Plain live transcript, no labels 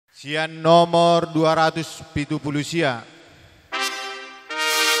Sian nomor 270 sia.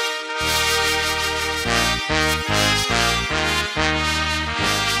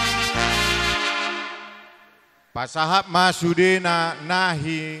 Pasahap masudena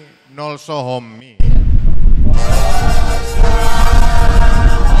nahi nol sohomi.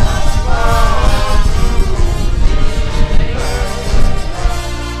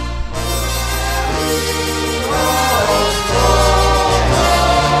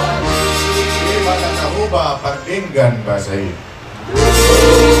 Perbinggan bahasa ini.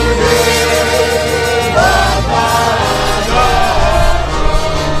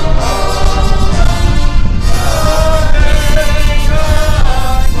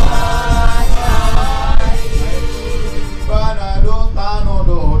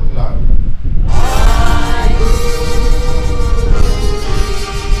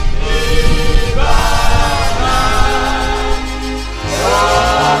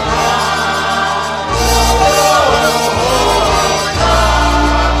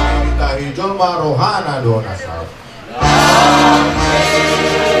 Rohana dona sal.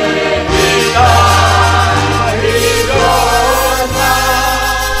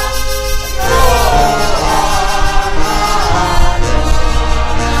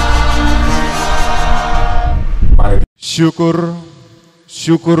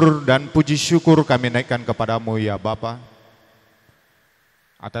 Syukur dan puji syukur kami naikkan kepadamu ya Bapa,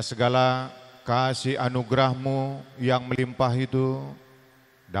 atas segala kasih anugerah-Mu yang melimpah itu.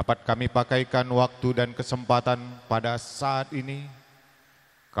 Dapat kami pakaikan waktu dan kesempatan pada saat ini.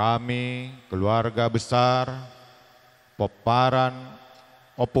 Kami, keluarga besar, Poparan,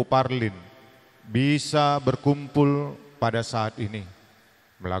 Opoparlin, bisa berkumpul pada saat ini.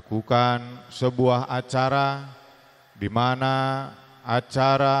 Melakukan sebuah acara di mana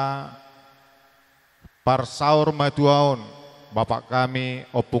acara Parsaur Matuaon Bapak kami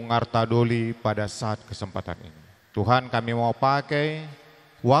Opung Artha Doli pada saat kesempatan ini. Tuhan, kami mau pakai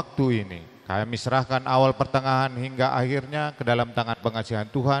waktu ini, kami serahkan awal pertengahan hingga akhirnya ke dalam tangan pengasihan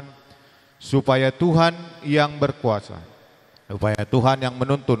Tuhan, supaya Tuhan yang berkuasa, supaya Tuhan yang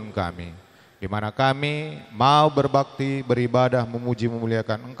menuntun kami, di mana kami mau berbakti, beribadah, memuji,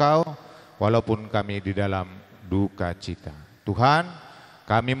 memuliakan Engkau, walaupun kami di dalam duka cita. Tuhan,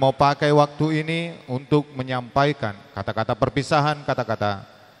 kami mau pakai waktu ini untuk menyampaikan kata-kata perpisahan, kata-kata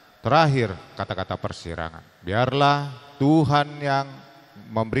terakhir, kata-kata persirangan. Biarlah Tuhan yang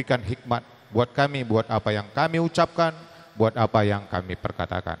memberikan hikmat buat kami, buat apa yang kami ucapkan, buat apa yang kami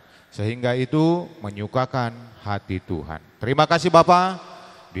perkatakan. Sehingga itu menyukakan hati Tuhan. Terima kasih Bapa,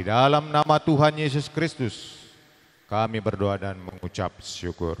 di dalam nama Tuhan Yesus Kristus kami berdoa dan mengucap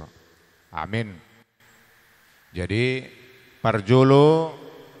syukur. Amin. Jadi parjolo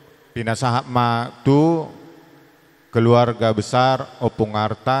pinasahap ma tu keluarga besar Opung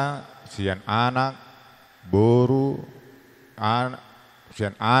Artha, sian anak, boru,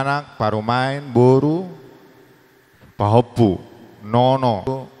 sian anak, parumain, boru, pahopu,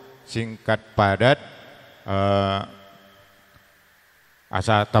 nono, singkat padat,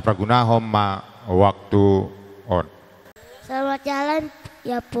 asa tapragunahom ma waktu on. Selamat jalan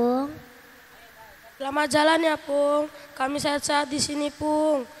ya Pung. Selamat jalan ya Pung. Kami sehat-sehat di sini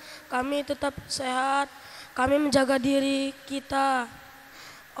Pung. Kami tetap sehat. Kami menjaga diri kita.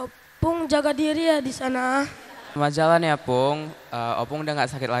 Pung jaga diri ya di sana. Selamat jalan ya Pung. Opung udah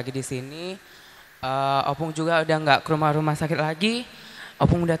nggak sakit lagi di sini. Opung juga udah nggak ke rumah-rumah sakit lagi.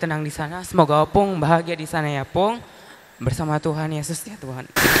 Opung udah tenang di sana. Semoga Opung bahagia di sana ya Pung. Bersama Tuhan Yesus ya Tuhan.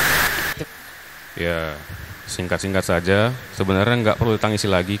 Ya, singkat-singkat saja. Sebenarnya nggak perlu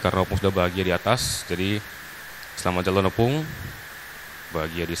ditangisi lagi karena Opung sudah bahagia di atas. Jadi selamat jalan Opung.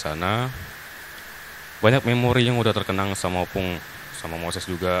 Bahagia di sana. Banyak memori yang udah terkenang sama Opung, sama Moses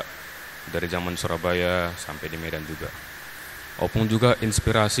juga. Dari zaman Surabaya sampai di Medan juga. Opung juga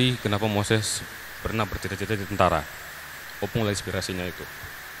inspirasi kenapa Moses pernah bercita-cita di tentara. Opung lah inspirasinya itu.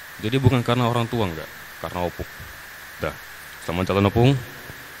 Jadi bukan karena orang tua enggak, karena Opung. Dah, selamat jalan Opung.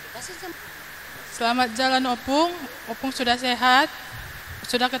 Selamat jalan Opung. Opung sudah sehat.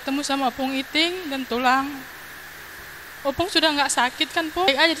 Sudah ketemu sama Opung Iting dan tulang. Opung sudah nggak sakit kan Pung?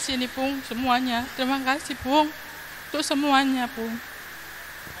 Baik aja di sini Pung, semuanya. Terima kasih Pung untuk semuanya Pung.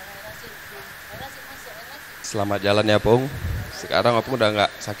 Selamat jalan ya Pung. Sekarang Opung udah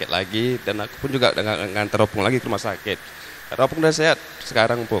nggak sakit lagi dan aku pun juga udah nggak nganter Opung lagi ke rumah sakit. Karena Opung udah sehat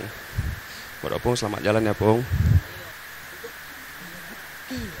sekarang Pung. Buat Opung selamat jalan ya Pung.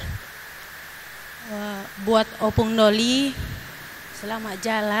 Buat Opung Doli, selamat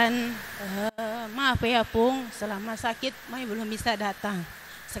jalan. Maaf ya Pung, selama sakit Mai belum bisa datang.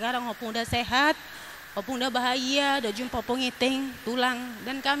 Sekarang Opung udah sehat, Opung udah bahagia, udah jumpa Opung Iting, tulang.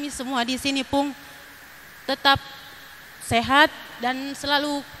 Dan kami semua di sini Pung tetap sehat dan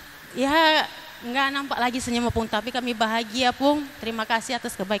selalu ya nggak nampak lagi senyum Opung, tapi kami bahagia Pung. Terima kasih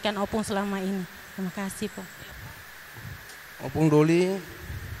atas kebaikan Opung selama ini. Terima kasih Pung. Opung Doli,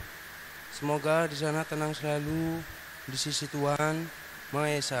 semoga di sana tenang selalu di sisi Tuhan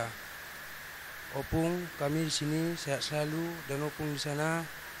Maha Esa. Opung kami di sini sehat selalu dan Opung di sana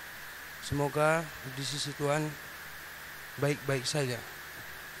semoga di sisi Tuhan baik-baik saja.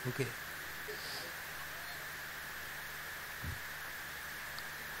 Oke.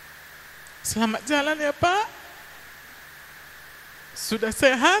 Selamat jalan ya Pak. Sudah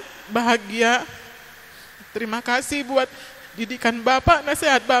sehat, bahagia. Terima kasih buat didikan Bapak,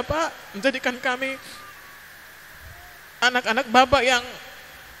 nasihat Bapak, menjadikan kami anak-anak Bapak yang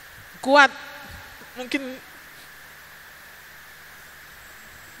kuat.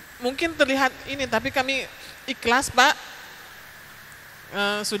 Mungkin terlihat ini, tapi kami ikhlas Pak.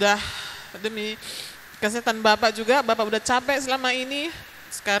 Sudah demi kesehatan Bapak juga, Bapak udah capek selama ini.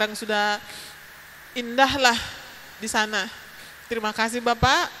 Sekarang sudah indahlah di sana. Terima kasih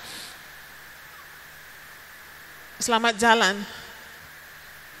Bapak. Selamat jalan.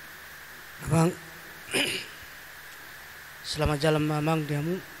 Abang, selamat jalan mamang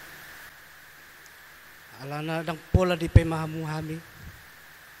diamu. Alana dang pola di pemahamu hami.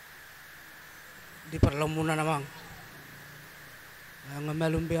 Di perlamunan amang.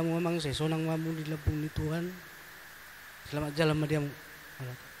 Ngamalum biamu amang sesonang mamu di lebung ni Tuhan. Selamat jalan madiamu.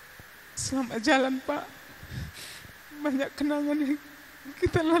 Selamat jalan Pak. Banyak kenangan yang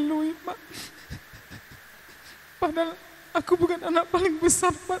kita lalui Pak. Padahal aku bukan anak paling besar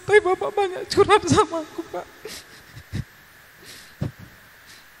Pak, tapi Bapak banyak curhat sama aku Pak.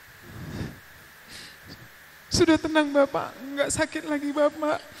 Sudah tenang Bapak, nggak sakit lagi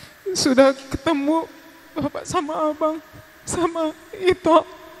Bapak. Sudah ketemu Bapak sama Abang, sama Ito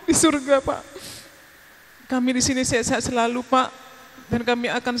di surga Pak. Kami di sini sehat-sehat selalu Pak, dan kami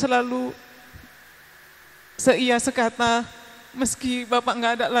akan selalu seia sekata meski Bapak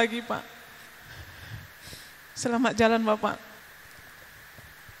nggak ada lagi Pak. Selamat jalan Bapak.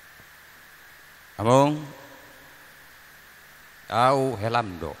 Among au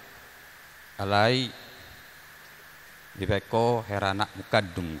helamdo alai dipeko heranak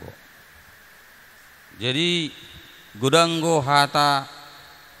mukadunggo. Jadi gudanggo hata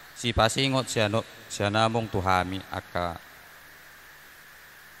si pasingot sianamong tuhami aka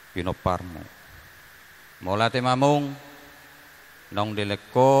pinoparmo. Molate mamong nong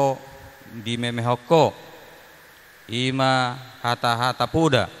deleko di memehoko ima hata-hata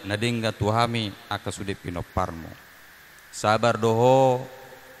puda nadingga tuhami aka sude pinoparmo. Sabar doho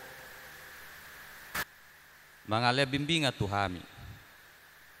mangalia bimbinga tuhami.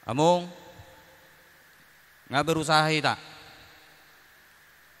 Among nga berusaha ita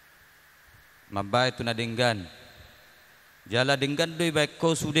mabay tu nadinggan jala dinggan doy baik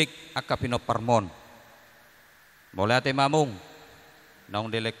ko sudik aka pinoparmon. Molate mamong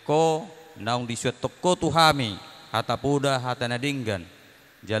naung deleko naung disuetok ko tuhami hata puda hata nadinggan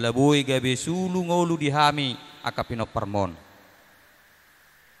jalabuy gabi sulu ngolu dihami aka pinoparmon.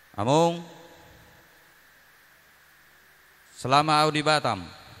 Among selama au di Batam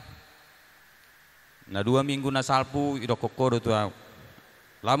na 2 minggu na salpu ido kokodo tu au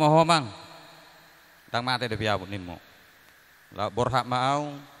lama homang tang mate de piabut nimmo la borhak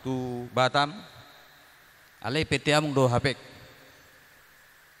maau tu Batam alai PT amung do hapek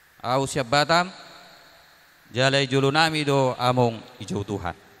au siap Batam jalai julunami do among ijau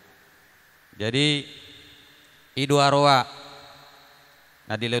Tuhan. Jadi ido aroa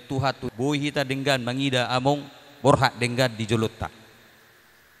na dile Tuhan tu bui hita denggan mangida among borhak denggan di julutta.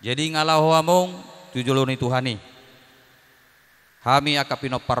 Jadi ngalau among tu juluni Tuhani. Hami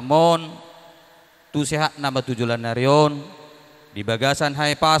akapino parmon tu sehat nama tujulan narion di bagasan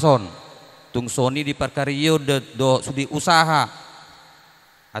hai pason tung soni di perkariyo do sudi usaha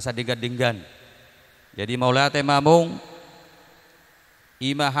asa denggan. Jadi maulate mamung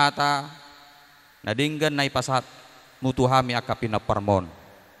ima hata nadinggan nai pasat mutuhami akapina parmon.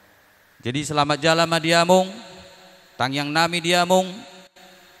 Jadi selamat jalan madiamung tang yang nami diamung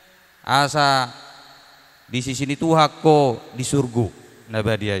asa di sisi ni Tuhan ko di surgu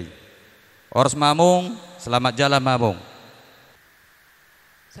nabadiai. Ors mamung selamat jalan mamung.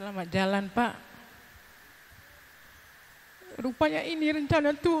 Selamat jalan Pak. Rupanya ini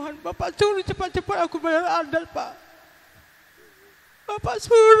rencana Tuhan. Bapak suruh cepat-cepat aku bayar adat Pak. Bapak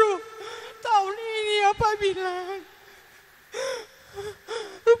suruh tahun ini apa bilang.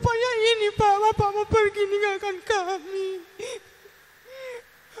 Rupanya ini Pak, Bapak mau pergi ninggalkan kami.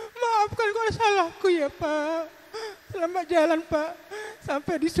 Maafkan kalau salahku ya Pak. Selamat jalan Pak.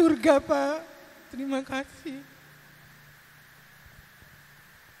 Sampai di surga Pak. Terima kasih.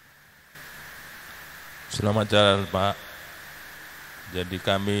 Selamat jalan Pak. Jadi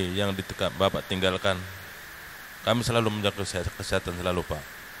kami yang Bapak tinggalkan, kami selalu menjaga kesehatan selalu Pak.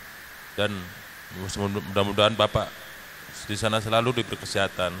 Dan mudah-mudahan Bapak di sana selalu diberi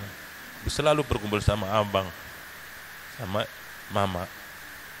kesehatan, selalu berkumpul sama abang, sama mama.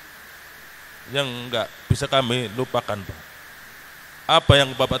 Yang enggak bisa kami lupakan Pak. Apa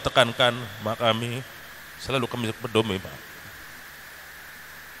yang Bapak tekankan, maka kami selalu pedomi Pak.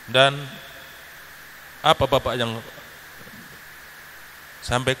 Dan apa Bapak yang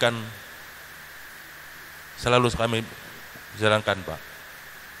sampaikan selalu kami jalankan Pak.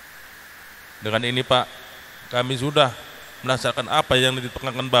 Dengan ini Pak, kami sudah melaksanakan apa yang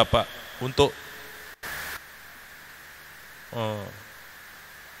ditekankan Bapak untuk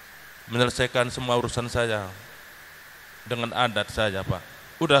menyelesaikan semua urusan saya dengan adat saya Pak.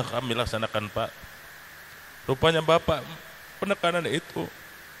 Udah kami laksanakan Pak. Rupanya Bapak penekanan itu,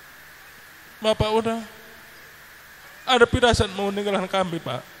 Bapak udah ada firasat mau meninggalkan kami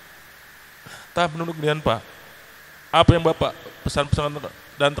Pak. Tapi menurut kalian Pak, apa yang Bapak pesan-pesan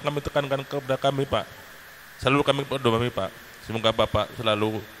dan kami tekankan kepada kami Pak, selalu kami berdoa Pak. Semoga Bapak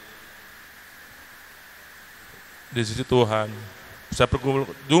selalu di sisi Tuhan. Bisa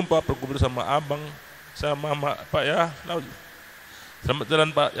berkumpul sama abang, sama mama Pak ya. Selamat jalan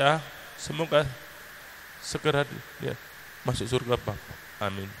Pak ya. Semoga segera dia masuk surga Pak.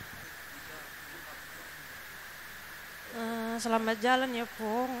 Amin. Selamat jalan ya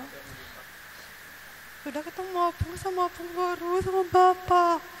Pung. Udah ketemu Opung sama Opung baru sama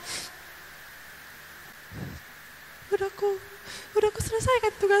Bapak. Udah aku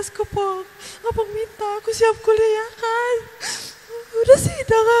selesaikan tugasku Pung. Opung minta aku siap kuliah kan. Udah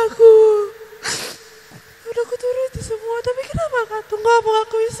sidang aku. Udah aku turuti semua, tapi kenapa kak tunggu Opung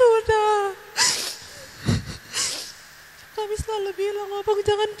aku wisuda? Kami selalu bilang Opung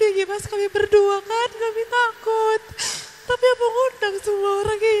jangan pergi pas kami berdua kan, kami takut. Tapi Opung undang semua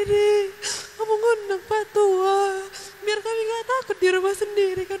orang ini. Opung undang Pak Tua. Biar kami gak takut di rumah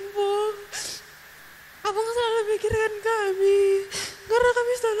sendiri kan Pung. Opung selalu mikirkan kami. Karena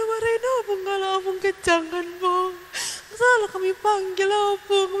kami selalu marahin Opung kalau Opung kejang kan Pung. Selalu kami panggil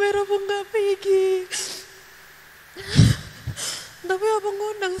Opung biar Opung gak pergi. Tapi Opung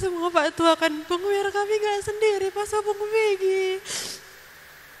undang semua Pak Tua kan Pung biar kami gak sendiri pas Opung pergi.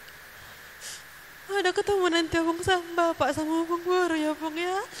 Ada ketemu nanti Opung sama Bapak sama Opung baru ya Pung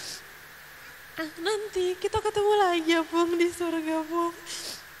ya. Nanti kita ketemu lagi ya Pung di surga Pung.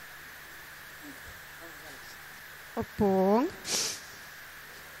 Opung.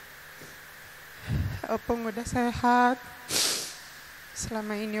 Opung udah sehat.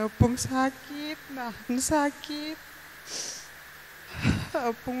 Selama ini Opung sakit, nahan sakit.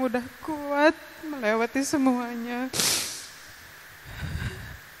 Opung udah kuat melewati semuanya.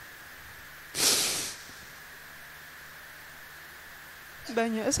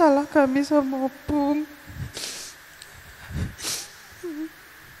 Banyak salah kami sama Opung.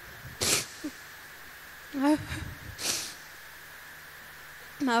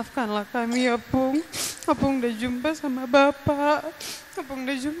 Maafkanlah kami ya Opung. Opung udah jumpa sama Bapak. Opung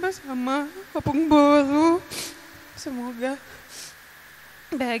udah jumpa sama Opung baru. Semoga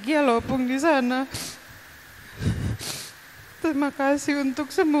bahagia loh Opung di sana. Terima kasih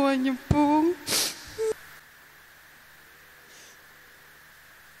untuk semuanya Pung.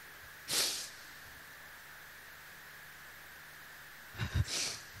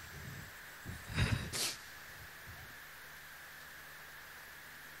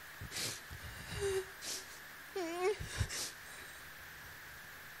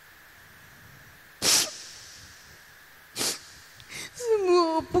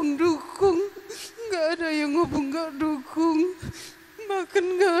 Semua Opung dukung, gak ada yang Opung gak dukung. Bahkan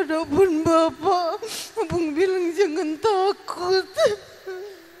gak ada pun Bapak. Opung bilang jangan takut.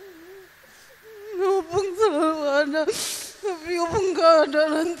 Opung selalu ada, tapi Opung gak ada.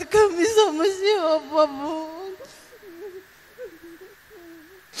 Nanti kami sama siapa Pun?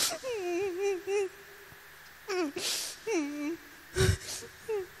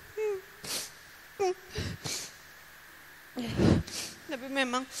 Tapi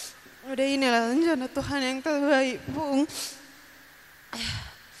memang udah inilah rencana Tuhan yang terbaik Pung.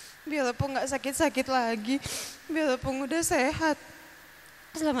 Biar Opung gak sakit-sakit lagi, biar Opung udah sehat.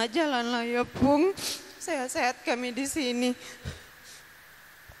 Selamat jalan lah ya Pung, sehat-sehat kami di sini.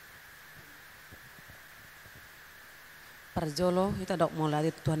 Parjolo kita dok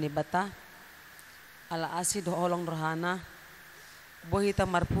mulai Tuhan di bata ala asi do olong rohana bohita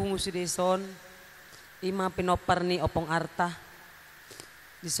marpungu sudeson, ima pinopar ni opong Artha.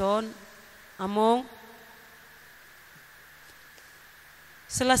 Dison, among,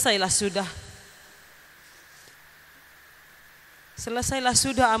 selesailah sudah. Selesailah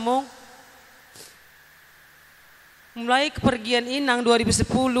sudah among. Mulai kepergian Inang 2010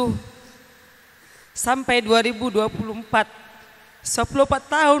 sampai 2024. 14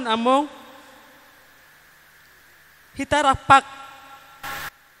 tahun among. Hita rapak.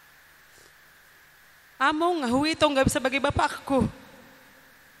 Among ngahui itu nggak bisa bagi bapakku.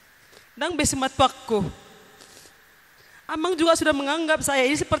 Dan besematuakku. Amang juga sudah menganggap saya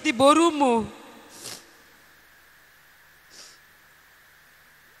ini seperti borumu.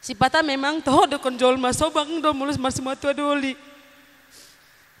 Si Pata memang toh do konjol masobang do mulus marsimatua Doli.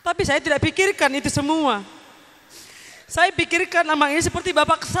 Tapi saya tidak pikirkan itu semua. Saya pikirkan Amang ini seperti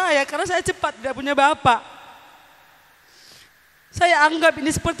bapak saya karena saya cepat tidak punya bapak. Saya anggap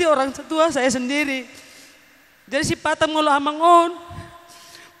ini seperti orang tua saya sendiri. Jadi si Pata mulu Amang on,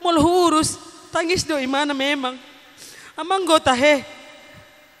 mulu urus, tangis do imana memang. Amang gota he.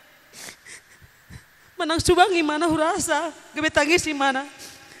 Menang subang imana hurasa, gebe tangis imana.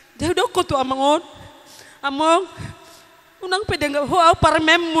 Dia udah kutu Amang on. Amang, unang pedang hoa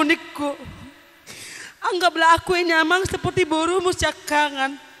parmem munikku. Anggaplah aku ini Amang seperti borumu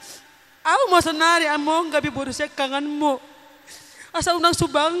syakangan. Aku mau senari Amang gabi boru syakanganmu. Asa unang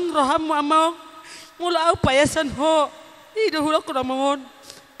subang rohamu Amang. Mula aku payasan ho. Ido hula ku Amang on.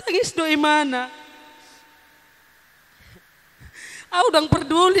 Tangis do imana. Aku udah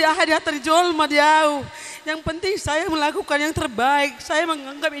peduli di hati jolma diau. Yang penting saya melakukan yang terbaik. Saya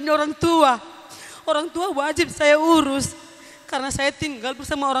menganggap ini orang tua. Orang tua wajib saya urus. Karena saya tinggal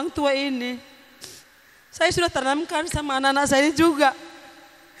bersama orang tua ini. Saya sudah tanamkan sama anak-anak saya juga.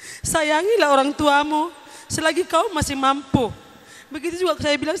 Sayangilah orang tuamu selagi kau masih mampu. Begitu juga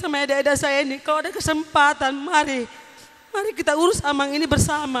saya bilang sama adik-adik saya ini. Kalau ada kesempatan, mari kita urus Amang ini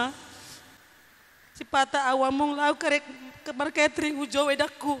bersama. Si Pata awamong lau karek kebar catering ujau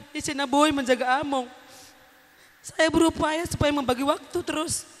edaku. Isina boy menjaga Among. Saya berupaya supaya membagi waktu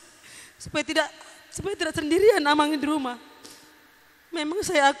terus. Supaya tidak sendirian Amang di rumah. Memang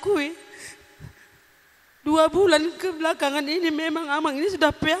saya akui 2 bulan kebelakangan ini memang Amang ini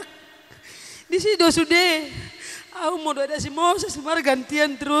sudah peak. Di sido sudah. Aku mau ada si Moses kemarin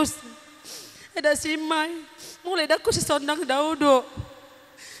gantian terus. Ada si Mai. Mulai daku si sondang daudo.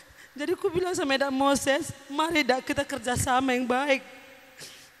 Jadi aku bilang sama Edak Moses, mari dak kita kerjasama yang baik.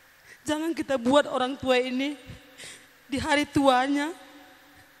 Jangan kita buat orang tua ini di hari tuanya,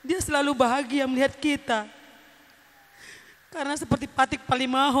 dia selalu bahagia melihat kita. Karena seperti patik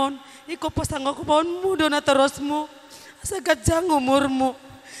palimahon, iko pasanggo kuponmu dona terosmu, asa gajang umurmu.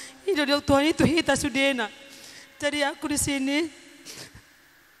 Ido dia Tuhan itu hita sudena. Jadi aku di sini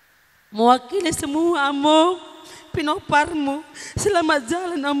mewakili semua Among, pinoparmu, selamat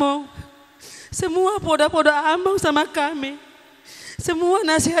jalan Among. Semua poda-poda Among sama kami. Semua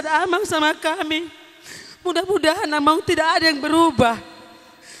nasihat Among sama kami. Mudah-mudahan Among tidak ada yang berubah.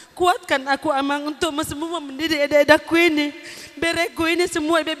 Kuatkan aku Amang untuk semua mendidik adik-adikku ini. Bereku ini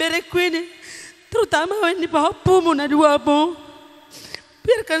semua bereku ini. Terutama ini pahapumu na dua Among.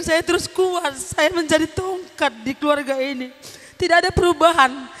 Biarkan saya terus kuat. Saya menjadi tongkat di keluarga ini. Tidak ada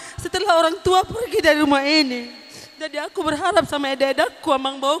perubahan setelah orang tua pergi dari rumah ini. Jadi aku berharap sama adik-adikku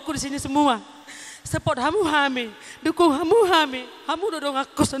Amang bawaku di sini semua. Support hamu hami, dukung hamu hami. Hamu dodong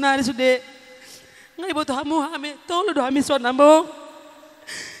aku senari sudah. Ngai butuh hamu hami, tolong do hami suan Among.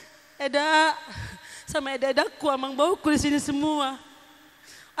 Eda sama adik-adikku Amang bawaku di sini semua.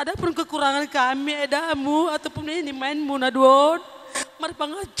 Adapun kekurangan kami edamu ataupun ini mainmu na duon. Mari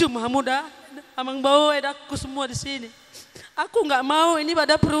pangajum hamu dah. Amang bawa edakku semua di sini. Aku nggak mau ini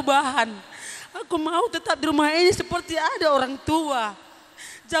pada perubahan. Aku mau tetap di rumah ini seperti ada orang tua.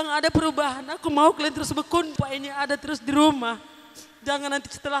 Jangan ada perubahan. Aku mau kalian terus berkumpul ini ada terus di rumah. Jangan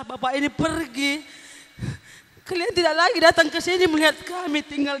nanti setelah bapak ini pergi, kalian tidak lagi datang ke sini melihat kami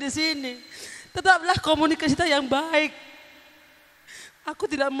tinggal di sini. Tetaplah komunikasi kita yang baik. Aku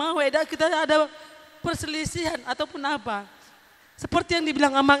tidak mau kita ada perselisihan ataupun apa. Seperti yang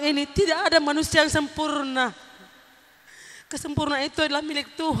dibilang Amang ini, tidak ada manusia yang sempurna. Kesempurnaan itu adalah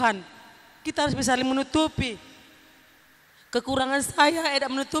milik Tuhan. Kita harus bisa saling menutupi. Kekurangan saya, Eda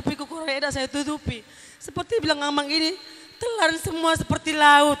menutupi, kekurangan Eda saya tutupi. Seperti bilang Amang ini, telan semua seperti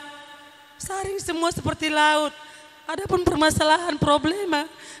laut. Saring semua seperti laut. Adapun permasalahan, problema,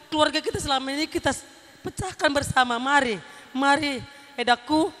 keluarga kita selama ini kita pecahkan bersama. Mari,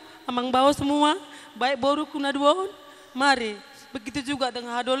 Edaku, Amang bawa semua, baik boruku na duon, mari. Begitu juga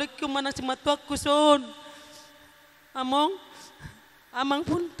dengan hadoliku mana si matuaku son. Among, Amang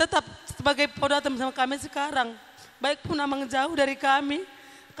pun tetap sebagai podatam sama kami sekarang. Baik pun Amang jauh dari kami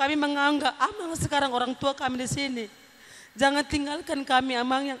menganggap Amang sekarang orang tua kami di sini. Jangan tinggalkan kami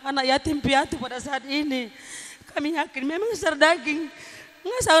Amang yang anak yatim piatu pada saat ini. Kami yakin memang secara daging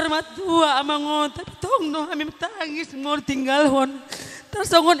nggak hormat tua Amang, tapi tong no kami tangis mau tinggal hon.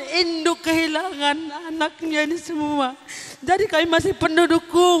 Tersongon induk kehilangan anaknya ini semua. Jadi kami masih penuh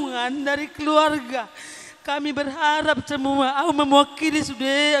dukungan dari keluarga. Kami berharap semua, aku mewakili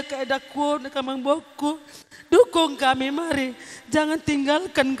sudah keadaku, kamang boku. Dukung kami, mari. Jangan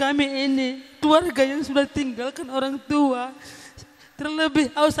tinggalkan kami ini. Keluarga yang sudah tinggalkan orang tua.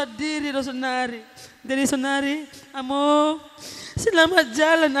 Terlebih, aku sendiri do sonari. Jadi sonari, amo, selamat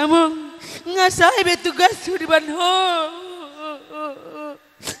jalan, amo. Ngasai betugas di Banho.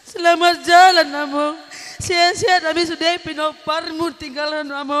 Selamat jalan, amo. Sehat-sehat habis sudah pinoparmu tinggalan,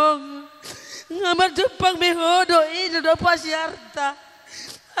 amo. Ngamar Jepang behodo ini do pasi Artha.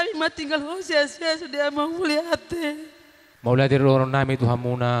 Kami mah tinggal sia-sia sudah mau melihat. Maula dari orang nami Tuhan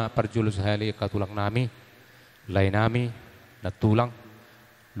muna perjulus hali katulang nami, lain nami, natulang,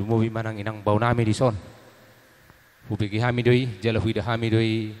 lumuwi manang inang bau nami di son. Hubigi hami doi, jala huida hami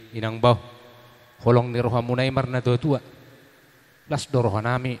doi inang bau. Holong ni roha muna imar na tua. Las doroha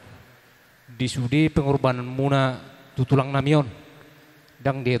nami, disudi pengorbanan muna tutulang namion.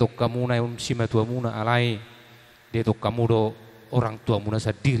 Dang dia tok kamu na yung sima tua muna alai, dia tok kamu do orang tua muna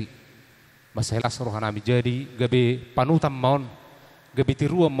sendiri. Masalah roha nami jadi gabe panutam maon, gabe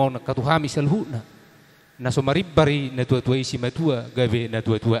tiruam maon katuhami salhuna. Na somaribari na tua-tua isi matua gabe na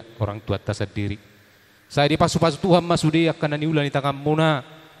tua-tua orang tua ta sendiri. Saya di pasu-pasu Tuhan masudi akan niulan itangam muna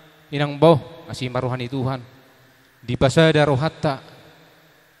inang bau asih marohani Tuhan. Di pasada rohatta,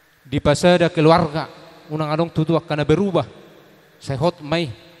 di pasada keluarga, unang anong tutu akan berubah. Saya hot mai,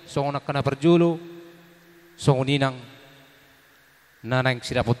 songon akan berjulu, songon inang nanang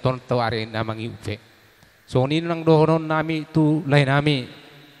sidapot ton tawari namang iupe. Songon inang dohonon nami tu lain nami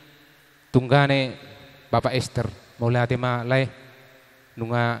tunggane Bapak Esther maulate ma lai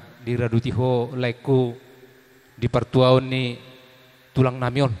nunga diradutiho laiku di pertuaon ni tulang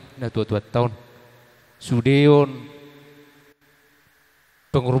namion na tua-tua tahun sudeon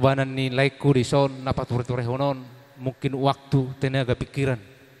pengorbanan ni laiku di son napature-ture honon mungkin waktu tenaga pikiran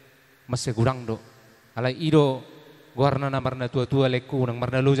masih kurang do alai ido guarna namarna tua-tua laiku nang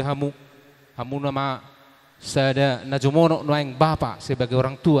marna loja hamu nama sada najomono noeng bapa sebagai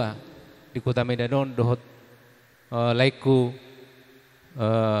orang tua di kota Medan dohot laiku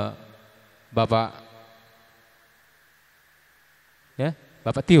Bapak ya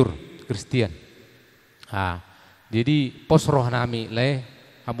Bapak Tiur Kristian. Jadi pos roh nami le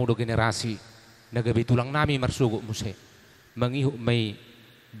amudo generasi nagabi tulang nami marsugo muse mangihu may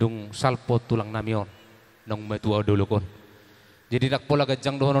dung salpo tulang namion nang matua dolokon. Jadi nak pola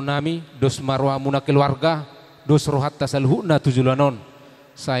gajang dohonon nami dos marwa muna keluarga dos rohatta salhuna tujulanon.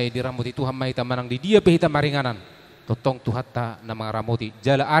 Saya diramuti Tuhan mahita manang di dia pehita maringanan. Totong Tuhatta na mga ramuti.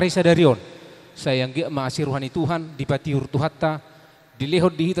 Jala ari sa darion. Saya yang maasir rohani Tuhan di patiur Tuhatta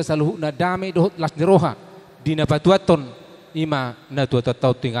dilehod dihita sa luhu na dami dohot las niroha di napatuaton ima na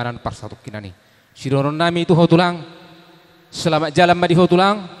tuatataw tingaran parsatok kinani. Sironon nami itu hotulang selamat jalan madi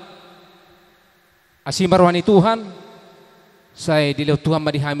hotulang asimar rohani Tuhan saya dilehod Tuhan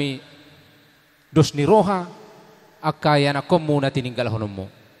madi hami dos niroha akayana komu na tininggal honomu.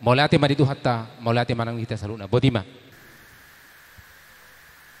 Maulati madi Tuhatta maulati manang kita saluna bodima.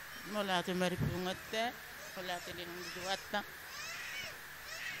 Maulati mari pungatte maulati dinang Tuhatta.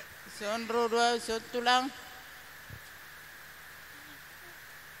 Sonro dua sotulang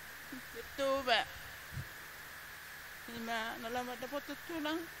itu ba lima nalamat dapat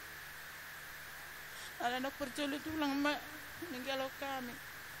tulang ala nak perculi tulang mak ninggalo kami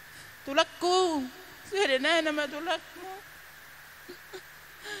tulakku sudah na nama tulakku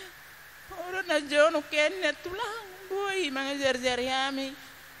orang najono kene tulang boy mga jar-jar yami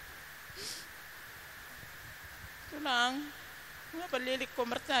tulang ngapa lilik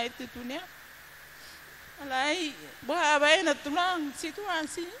komerta itu dunia alai buah abai na tulang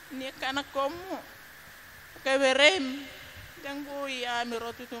situasi ni kana komu keberem yang boy ami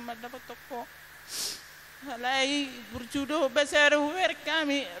rotu tu dapat toko alai berjudo besar huwer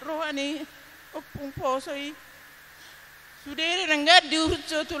kami rohani opung posoi sudah enggak diurut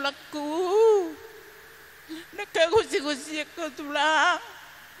tulakku nak gusi-gusi aku tulang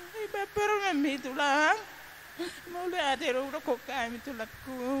baper mami tulang mau lihat orang kok kami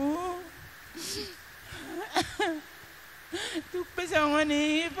tulakku tu pesawat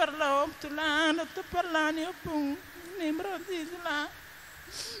ni perlu tulang atau perlu ni opung ni berarti tulang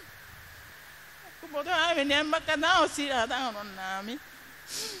Kumoto kami ni ambak kanao si atangon nami.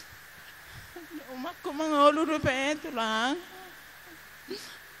 Umakku mangolu rupe tulang.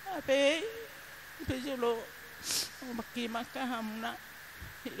 Ape pejulo umakki maka hamna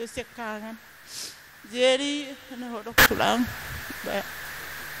itu sekangan. Jadi na hodok tulang. Ba.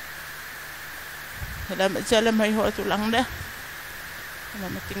 Dalam mai hodok tulang dah.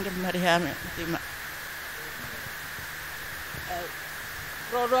 Nama tinggal marihame tima.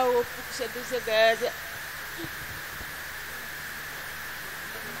 Rodo satu segaja.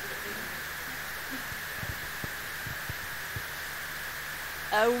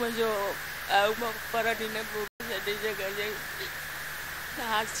 Aku mau para di nebu jadi jaga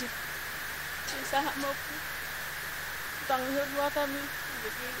hasil. Saya mau tanggung jawab kami.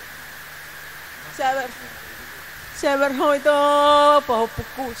 Sabar ho itu paho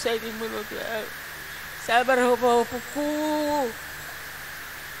puku saya di mulut. Sabar ho paho puku.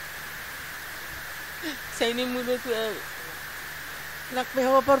 Saya ini mulut nak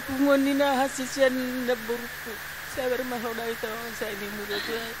paho perpungun ni na hasil sian neburku. Sabar maho dah itu saya ini mulut.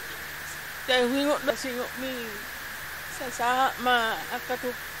 Saya hingok dah singok mi. Saya ma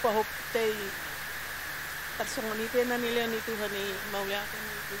akatu paho tei. Tersongon itu na nilai itu hani mau lihat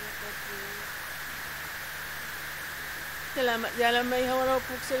itu. Selamat jalan mai hawara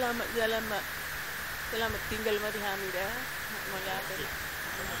puk selamat jalan mak. Selamat tinggal mari hamida. Maliate.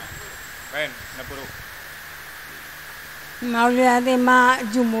 Ben, napuro. Maliate ma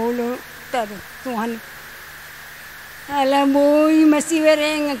jumulo taru Tuhan. Alam mo masih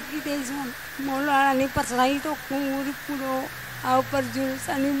bereng kita son. Mula ni pasai to kuri puro au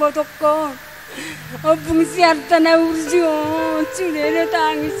perjurusan ni botokon. Opung siarta na urjo. Cune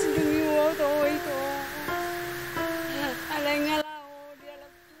tangis demi woto itu. Ngalau dia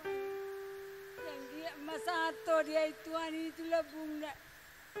lakukan yang dia masa atau dia Tuhan itu labung nak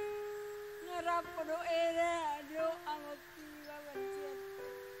ngarap pada era dia amat tiba bancian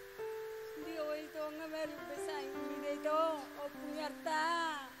dia itu ngameru besai dia itu opung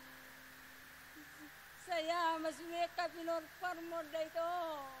Artha saya masih kapinor farmor dia itu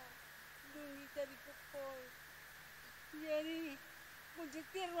dungi dari pukul jadi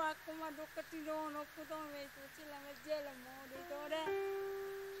kujitir aku madu ketinono kutong itu selamat jalan mau itu ada.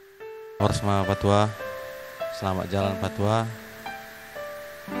 Bersama Patua, selamat jalan Patua.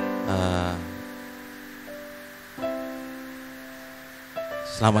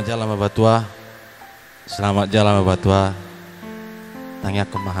 Selamat jalan Patua, selamat jalan Patua. Tanya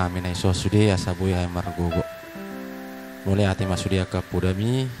aku memahami naiso sudia sabuya margogo. Mulai hati masudia ke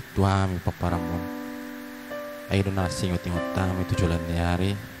pudami tuami paparamon. Ayo nasi ngot-ngot tamu itu jualan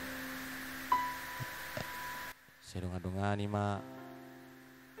hari. Sedunga-dunga ni ma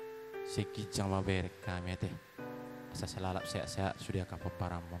sekijang ma berek kami teh. Asa selalap sehat-sehat sudah kapal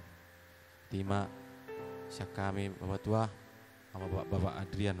paramon. Tima siak kami bapak tua sama bapak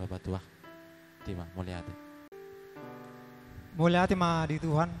Adrian bapak tua. Tima mulia hati. Mulia hati ma di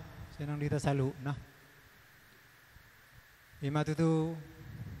Tuhan senang dita salu nah. Ima tu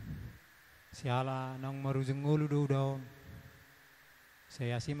siala nang marujeng ngulu do daun.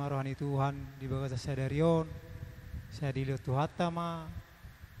 Saya si marohani Tuhan di bagas saya darion. Saya dilihat Tuhan ma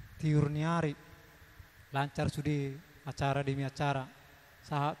tiur nyari. Lancar sudi acara demi acara.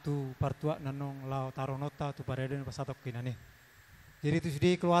 Saat tu partua nanong lau taruh nota tu pada dan pasatok kinani. Jadi tu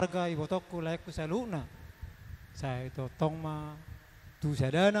sudi keluarga ibu toko laiku saya luna. Saya itu tong ma tu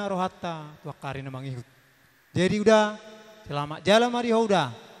saya dana rohata tu akari namang ikut. Jadi udah selamat jalan mari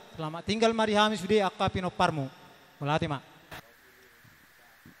udah. Selamat tinggal mari hami sudah akapin oparmu. Mulati mak.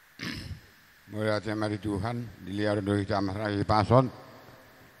 Mulati mari Tuhan dilihat dari kita masyarakat pason.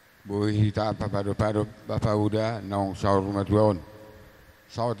 Bohi kita padu bapak udah nong saur rumah Tuhan.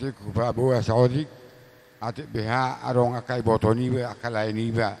 Sautik babu sautik atik beha arong akai botoni be akalai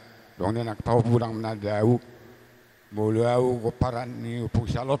ni be. Dong nak tahu pulang menadau. Mulau koparan ni upuk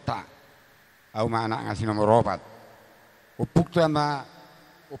salota. Au mana ngasih nomor obat. Upuk sama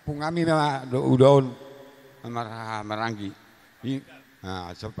upung kami memang udaun meranggi. Ini,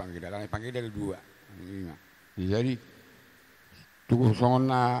 saya panggil dari dua. Jadi tuh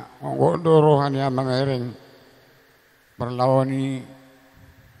sona ngondo rohani amangereng perlawani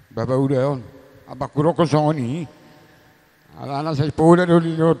bapak udaun. Apa kuroko soni? Anak saya poda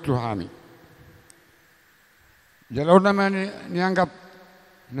doli Tuhan. Jalur nama nianggap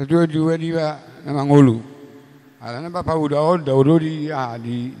na dua dia nama ngulu. Alana bapak udah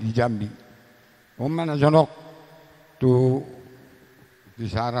di Jambi. Mana jonok tu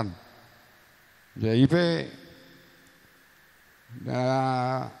di saran. Jadi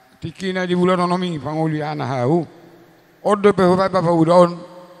tikina di bulan nomi panguli anak hau. Orde bapak udah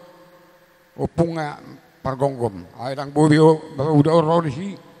opung nga pargonggom. Ay lang bubi o udah orang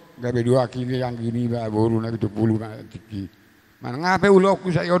si gabe 2 kilo yang gini ba boru na 70 na tiki. Man ngape ulo ku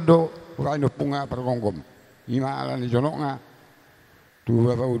sa yodo bukan opung nga pargonggom. Ima ala ni jonok nga tu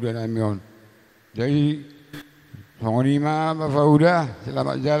bapak udah namion. Jadi songonima bapak udah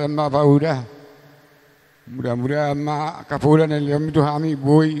selamat jalan bapak udah. Mudah-mudahan ma kapulan yang itu kami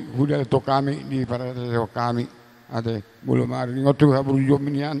boy udah to kami di para kami ade belum ada ngotu habru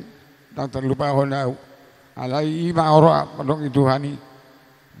jominian tak terlupa honau alai ma ora padong itu hani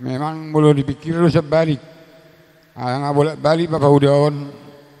memang belum dipikir lu sebalik nggak boleh balik bapak udah on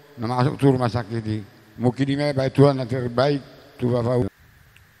masuk tur rumah sakit di mungkin di mana Tuhan yang terbaik tu bapak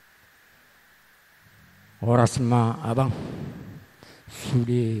oras ma abang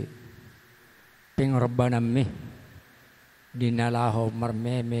sudi pengorbanan mi dinalaho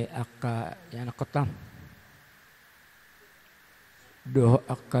marmeme akka yana kotang doh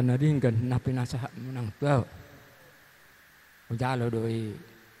akka naringgan na pinasaha menang tuaw ujalo doi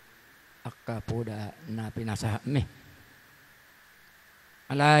akka poda na pinasaha mi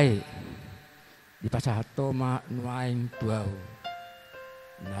alay di pasahat to ma nuaing tuaw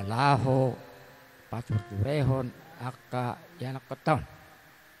nalaho paturturehon akka yana kotang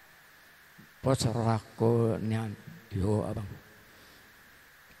posarako niyan diho abang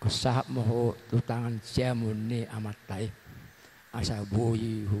kusahap mo ho tutangan siya mo ni amatay asa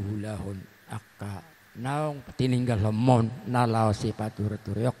buyi hulahon akka naong tininggal hamon nalaw si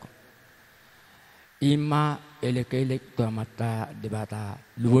paturturyok ima elek-elek to mata debata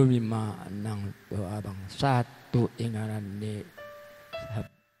lumima nang to abang satu ingaran ni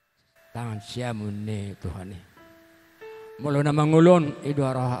tangan siya mo ni Tuhan ni mulo na mangulon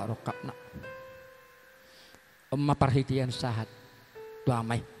idwara rokap na maparhitian sahat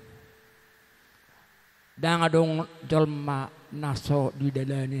tuamay dang adong jolma naso di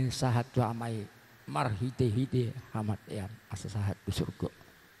dalanin sahat tuamay marhite-hite hamat yan asa sahat di surga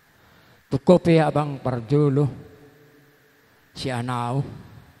tukope abang parjolo si anaw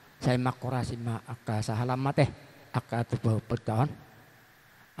say makurasi ma akka sa halamate akka tupaw pagkaon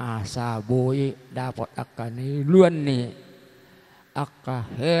asa boy dapat akka ni luan ni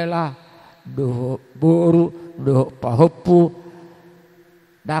akka hela doh boru doh pahopu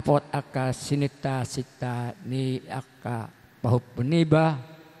dapat akka sinita sita ni akka pahopu niba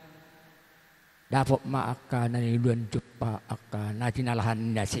dapat ma akka naniluan jupa akka natinalahan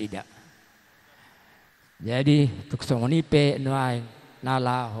na sida jadi tuksongonipe nuay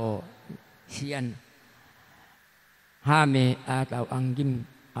nalaho sian hame atau anggim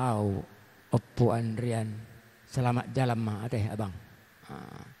au opo andrian selamat jalan ma ateh abang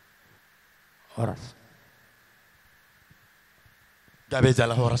oras gabe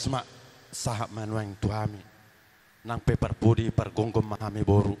jala horas ma sahab manuang tuhami nang paper body pergonggom mahami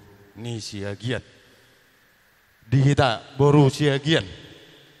boru ni siagian dihita boru siagian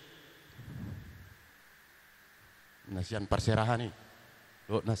nasian perserahan ni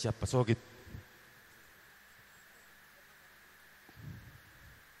lo nasiap pasogit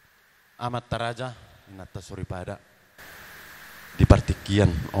amat taraja nata suripada di partikian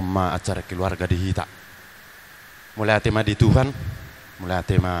omma acara keluarga dihita mulai tema di Tuhan mulai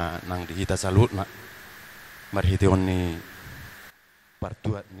tema nang dihita salut nak marhition ni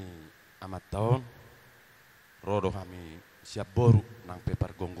partuat ni amat tahun rodo kami siap boru nang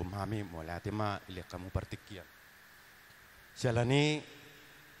pepar gonggom kami mulai tema ilik kamu partikian sialani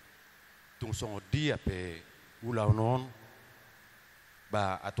tungsong dia pe ulau non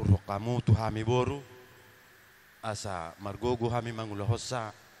ba atur kamu tu kami boru asa margogo kami mangulahosa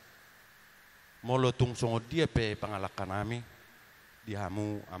molo tungsong dia pe pangalakan kami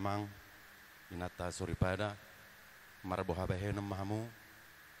dihamu amang inata suripada marbo habahenom mahamu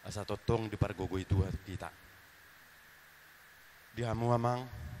asa totong di pargogo itu kita dihamu amang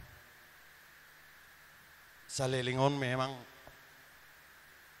salelingon memang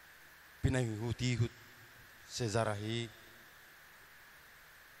pinahihut-hut sezarahi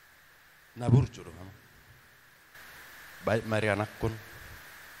naburjo dong kamu baik mari anak kun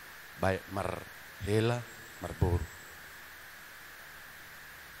baik mar hela marboru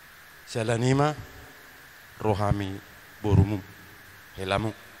salanima rohami borumu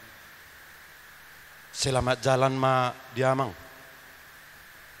helamu selamat jalan ma diamang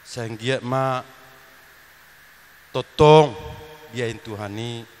sanggia ma totong biain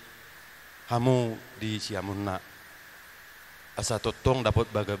Tuhani hamu di siamunna asa totong dapat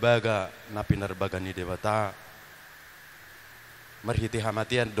baga-baga na pinarbagani dewata marhiti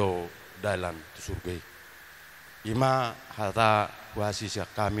hamatian do dalan tu surga ima hata kuasi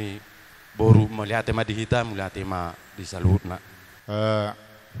siak kami boru melihat tema dihita melihat tema di salutna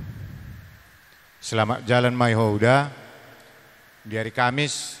Selamat jalan mai houda. Di hari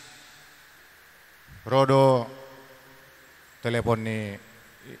Kamis rodo telepon ni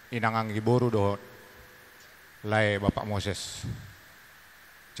inangang hiburu do lai Bapak Moses.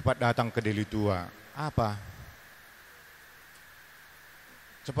 Cepat datang ke Delitua. Apa?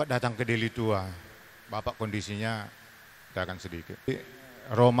 Cepat datang ke Delitua. Bapak kondisinya akan sedikit.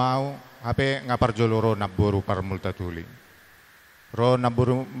 Romau HP ngapar joloro naburu par multatuli. Ro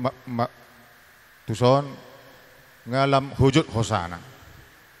naburu tuson ngalam hujud hosana.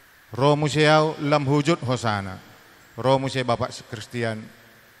 Ro museau lam hujud hosana. Ro musea Bapak Kristian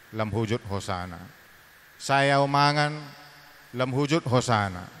lam hujud hosana. Saya umangan lam hujud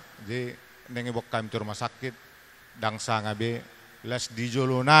hosana. Jadi nengibok kami rumah sakit dang sangabe las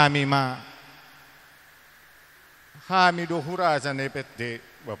dijolo nami ma kami do hurasan nepet de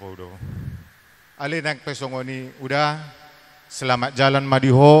Bapak udo. Ali nang pesongoni udah selamat jalan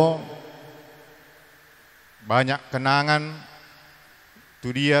madiho. Banyak kenangan tu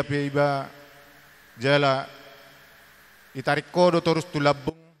dia pe iba jala itarik kodo terus tu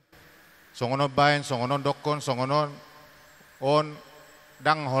labung songono bayan songono dokon songono on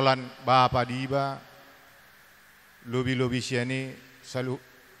dang holan bapa diba lobi siani selalu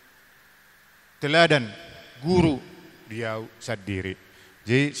teladan guru dia sadiri.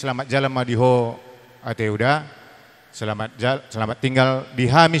 Jadi selamat jalan madiho ate udah selamat tinggal di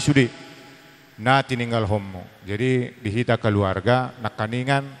hami sudi na tininggal homo. Jadi dihita keluarga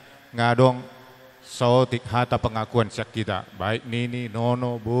nakaningan ngadong sautik hata pengakuan syak kita baik nini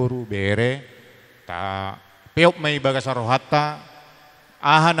nono boru bere ta peop may bagasar hatta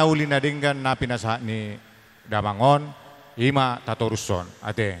aha nauli na dinggan na pinasa ni damangon ima tatoruson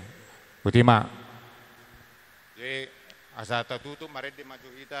ate butima. Jadi asa tatutu marede maju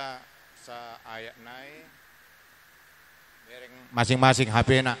kita sa ayat nai mereng masing-masing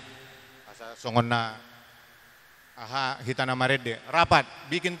HP na asa songon na aha kita na marede rapat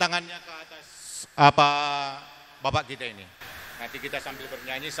bikin tangannya ke atas apa Bapak kita ini. Nanti kita sambil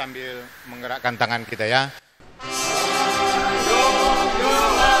bernyanyi sambil menggerakkan tangan kita ya.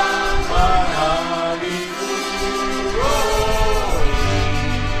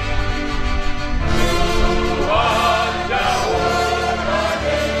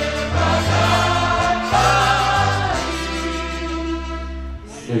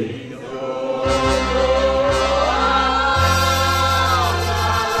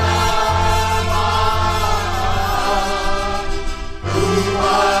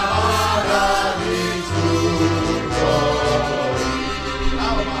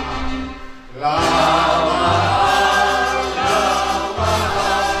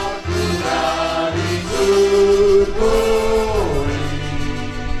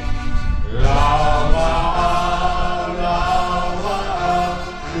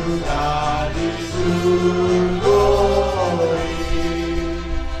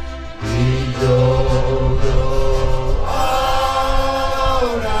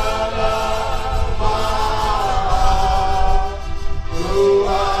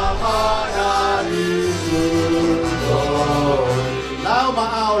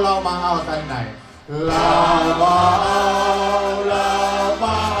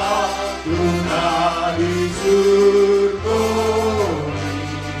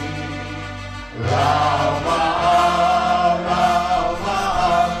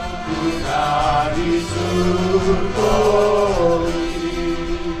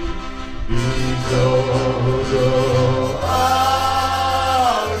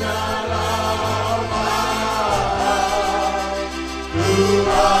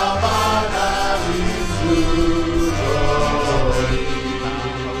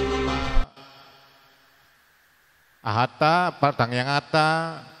 Ahata partang yang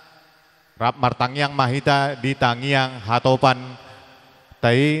ata rap martang yang mahita di tangiang hatopan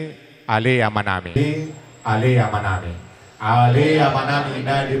tai ale amanami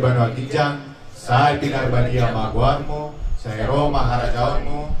na di banua kijang saya pinar badia maguarmu saya roma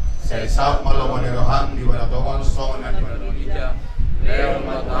harajaunmu saya saut malomone rohang di bana tongon songon di bana kijang leo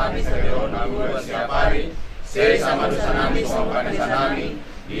matani saya namu siapari saya sama dosa nami sama dosa nami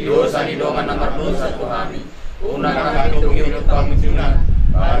di dosa di dongan nomor dosa Tuhami unang kami untuk pangmunculan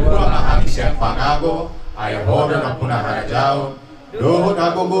baru mahami siang pangago ayah hoda na punah harajaun dohot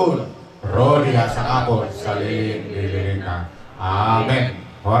aku bul rodi hasang ako saling dililingkan amin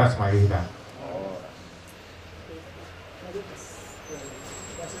horas mayuda.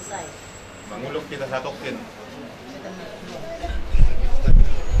 Manguluk kita satokin.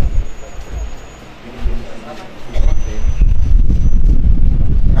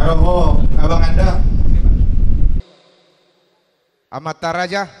 Halo, abang Anda. Amat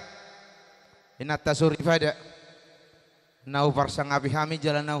Raja inata suri pada nau parsang api hami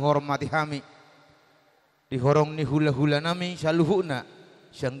jalan nau hormati hami dihorong ni hula-hula nami saluhuna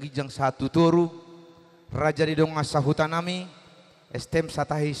siang gijang satu toru raja di dong asahutan nami estem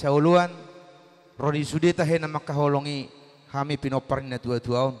satahi sauluan rodi sudeta he nama kaholongi hami pinoparina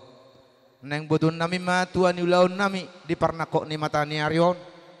tua-tuaon neng bodon nami ma tuan ulaon nami di parnakok ni matani arion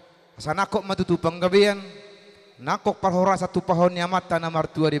asanakok matutupang gabian nakok parhora satu pahon nyamata na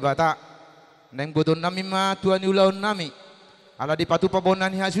martua di Batak neng bodon nami ma tuan ulaon nami ala di patu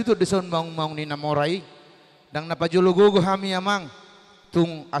pabonan hasutu deson maung-maung ni namorai dang napajulugugo hami amang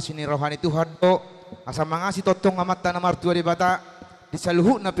tung asini rohani Tuhan do asa mangasi totong amata na martua di Batak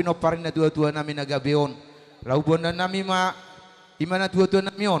disaluhu na pinoparin na tua-tua nami nagabion laubuan na nami ma imana tua-tua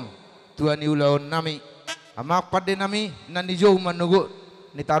namion tuan ulaon nami amak pade nami nandi jauh manugo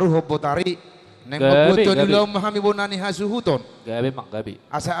ni taruh hobotari neng mabuto ni law mahami bonani hasuhuton gabi mak gabi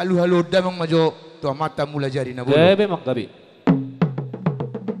asa alu-halu damang majo tua mata mula jadi na bulu gabi mak gabi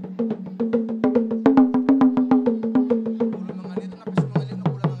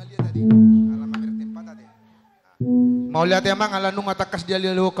mau lihat emang ala nung atakas dia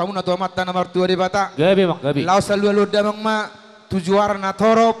lihat kamu na tua mata na martua di Batak gabi mak gabi law salu-halu damang ma tujuara na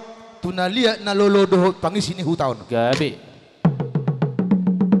torop tunalia na lolo doh pangis ini hutaon gabi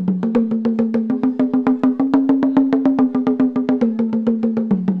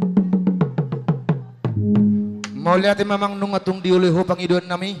mau lihat memang nung atung diuleho pangiduan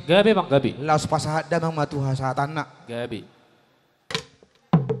nami gabi mak gabi laos pasahat damang matuha satan nak gabi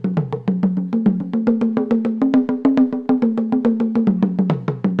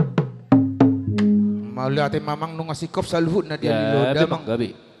mau lihat memang nung asikop saluhut na dia lilo gabi mak damang gabi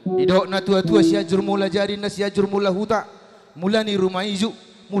idok na tua-tua siajur mula jadi na siajur mula huta mula ni rumah izu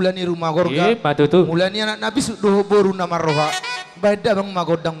mula ni rumah gorga mula ni anak nabi sudoh boru nama roha beda bang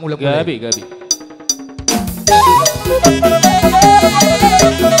magodang mula-mula gabi gabi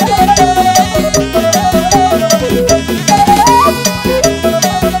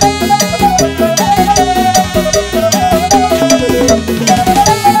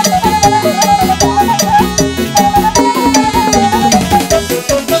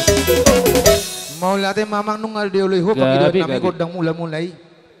mau lihat mamang nung al deoleho pagidot nami godang mula-mulai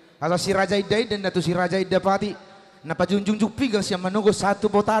ala si raja idai dan datu si raja idapati na pajunjung jupi gang siya manogo satu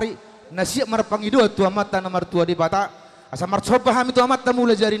botari na siya marpangidot tua mata na martua di Batak asa marcoba hami tua mata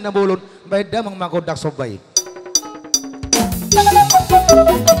mula jari na bolon baik damang magodak sobai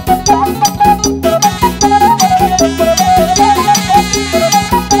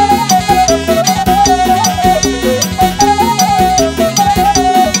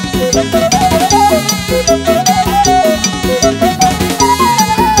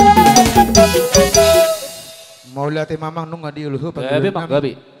mau lihat mamang nung adi uluhu gabi mak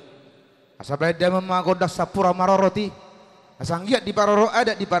gabi asa beda memagodak sapura maroroti asa ngiat di paroro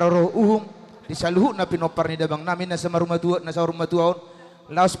ada di paroro uhum di saluhu na pinopar ni dabang namin na sa marumah tuaon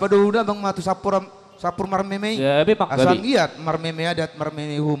laos paduda bang matu sapur marmeme gabi mak asa gabi ngiat marmeme adat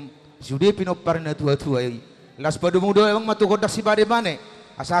marmeme uhum sude pinopar na tua-tua las padumudo bang matu godak si bade bane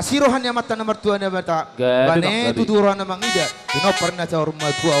asa sirohan ya mata na martua na bata bane tuturan na mangida pinopar na sa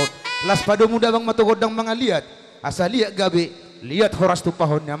rumah tuaon las padumuda bang matu godang mga liat asa liat gabi lihat horas tu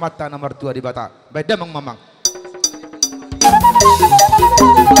pahonnya mata na martua di Batak beda mang mamang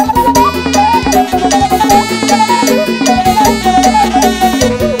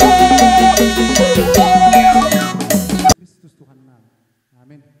Kristus Tuhan nama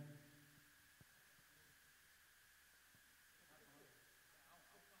amin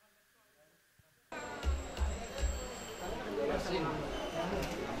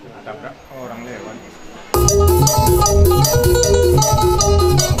ada orang lewat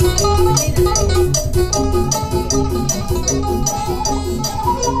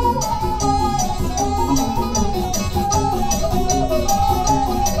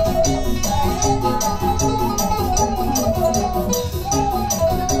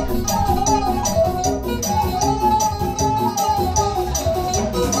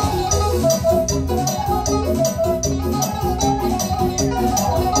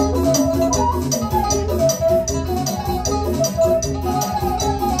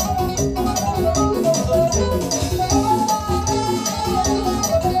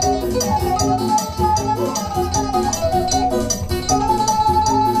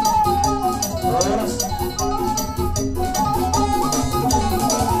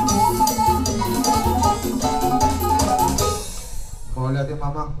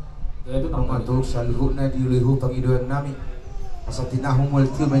Untuk saluhut na diulihu pangiduan nami asa tinahum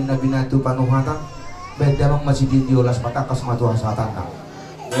waltiu main na binatu panuhatan beda mang masih diolas patakas matu hasatan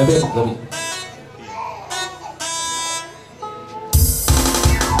gabi gabi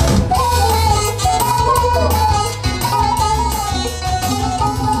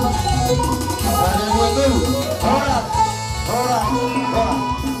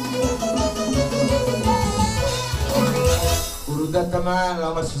Urudat teman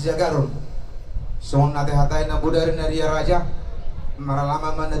lama Siagian. Song nate hatai na budari na ria raja.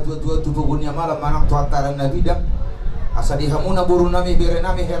 Maralama mana dua tubuh gunya malam manang tuataran na bidang. Asa dihamuna buru nami bere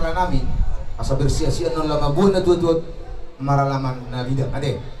nami hela nami. Asa bersia-sia non lama buana dua maralaman na bidang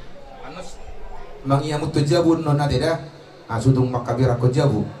ade. Mangiamut jabun non ade dah. Asudung makabira ko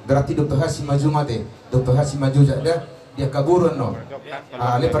jabu. Berarti do pahasi maju mate. Do pahasi maju jada dia kaburan no.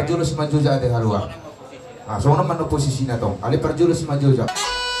 Ale parjulo si maju jada halua. Soalnya mana posisi na tong. Ale parjulo si maju jada.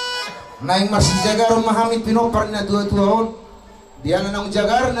 Naing masih jagar memahami pinopar na dua on. Dia nanang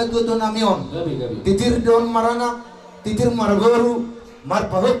jagar na dua namion. Titir don marana, titir margoru,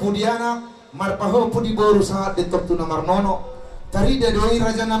 marpaho pudiana, marpaho pudi boru saat detok tu namar nono. Tari doi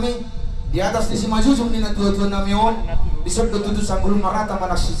raja nami di atas di si maju ni na dua namion. Disod tutu sanggul marata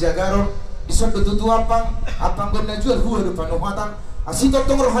manak si jagaron. Disod tutu apang gonna jual hua depan umatan. Asito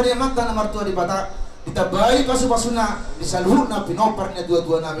tong rohani mata namar tua di Batak. Kita bayi pasu-pasuna disaluhna pinoparnya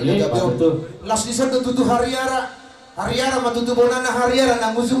dua nami nagabyo. Las disod tutu hariara matutu bonana hariara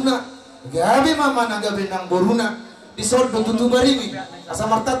nang uzungna. Gabi mama nagabe nang boruna. Disod tutu baringi. Asa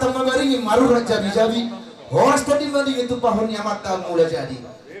martata mabaringi marura jabi-jabi. Horas tadi mandi itu pahonnya mata mula jadi.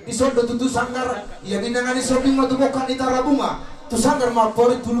 Disod tutu sanggar ia binangani shopping matubokan di tarabunga. Tu sanggar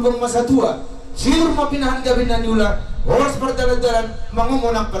mapori tulubang masa tua. Silur mapinahan gabi naniula. Horas berjalan-jalan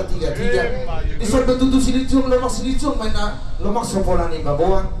mangomonang bertiga-tiga. Disod tutu silicung lomak silicung mana lomak sopolani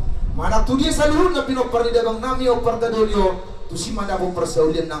babawang. Mana tu dia selalu na pinopar di dagang nami o parta dolio. Tu si mana po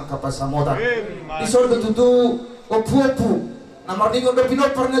persaulian ng kapasamotan. Disod tutu opu-opu. Namar ningon do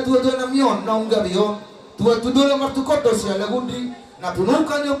pinopar na dua namion naong gabi yon. Tua tudo lamar tukoto siya lagundi.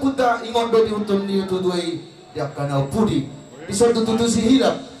 Napunukan yung punta ingon do diuton niyo tuduay dia kana pudi. Disod tutu si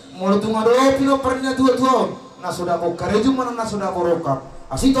hilap. Mulutong ado pinopar na dua nasuda ko kareju mana nasuda ko rokap.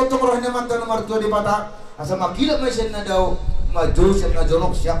 Asi totong rohnya mantan nomor 2 di Batak. Asa makila mesin na daw maju sen na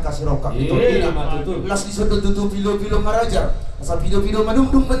jonok siak kasih rokap itu tidak. Las disod tutu pilo-pilo marajar. Asa pilo-pilo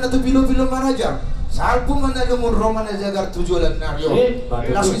madung-dung man na tu pilo-pilo marajar. Salpu man na lumun roman na jagar tujuan naryo.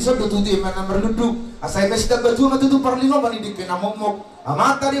 Las disod tutu man na merluduk. Asa mes da batu matutu parlino man idik na momok.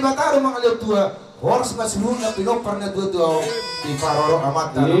 Amata di Batak mga aliw tua. Horas masihun na pinopar na dua di paroro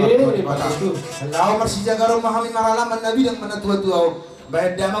amata di Batak. Lawa marsi jagaro mahami maralaman na bidang mana tua-tua.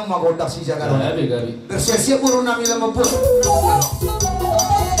 Bayad damang magodak si jagaro. Bersia-sia puro namin lamang po.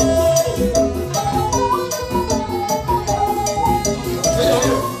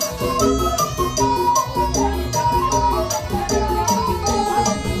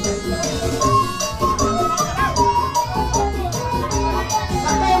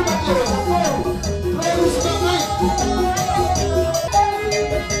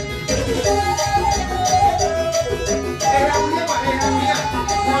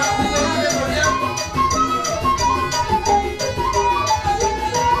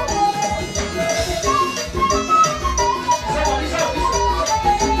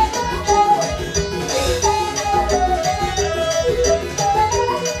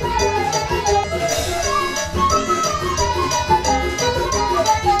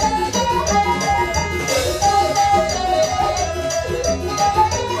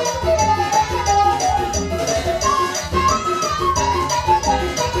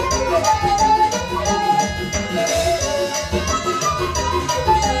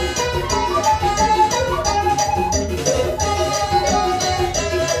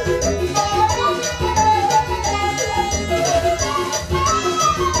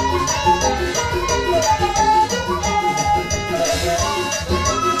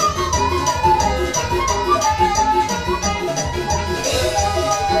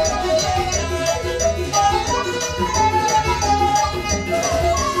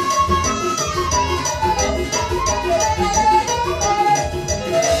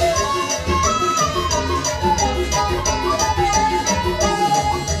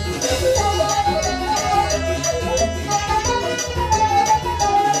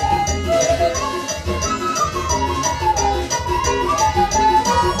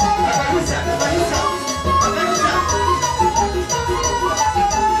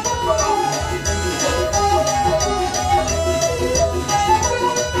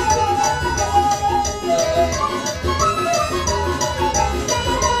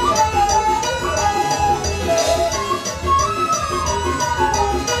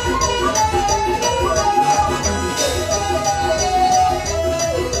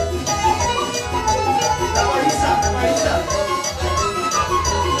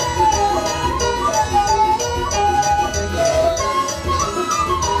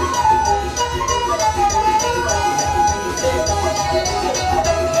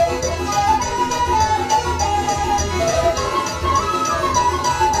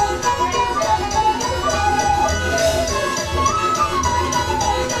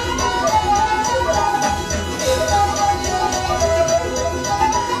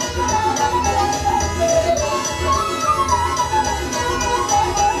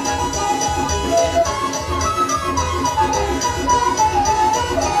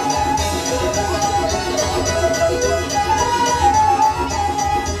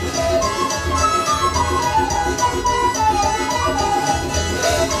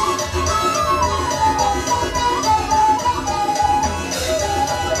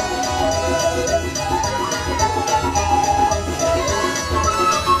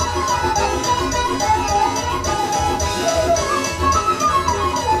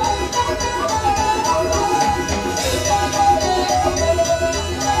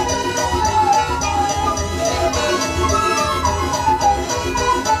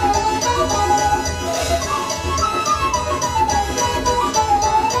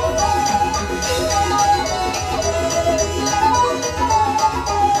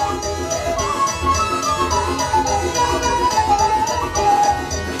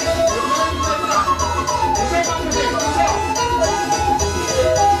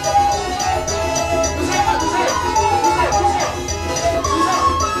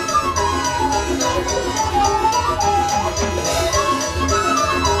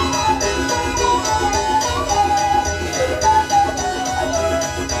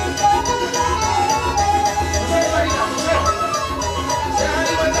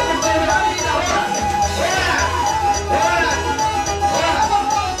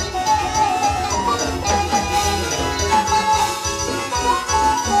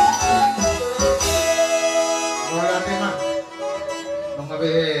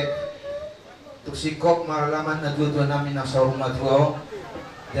 tuksikok maralaman na dua namin na sa rumah tuwa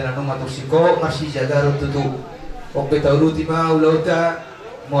dan anu matuksikok masih jaga rututu oke tauruti ma ulauta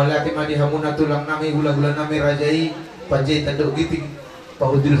molati ma dihamuna tulang nami hula-hula nami rajai panjai tanduk giting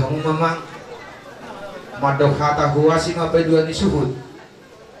pahudul hamu mamang madok hata huasi ma pedua ni suhud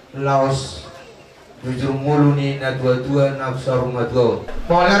laos jujur mulu ni na dua na sa rumah tuwa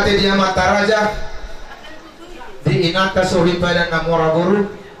molati dia mata raja di inata sori pada namora guru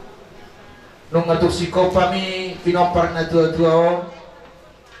nung atuk siko pami pinopar na tua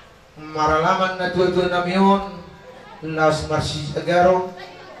maralaman na tua namion laos marsi agaro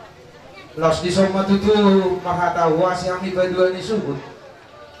laos di soma tutu mahata huasi ami badua ni suhud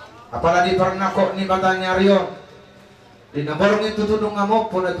apalagi pernah kok ni batanya rion di nomor ni tutu nung amok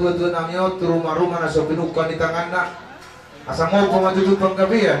na tua namion tu rumah-rumah na so pinukan di tangan na asa mo po matutu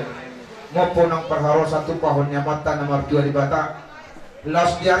panggabian mopo nang perharo satu pohonnya mata nomor 2 di Batak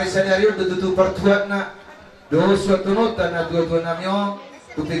las diari senario tutu pertuat na do suatu nota na dua namio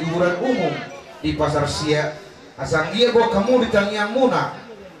tu hiburan umum di pasar sia asang dia go kamu ditangiang muna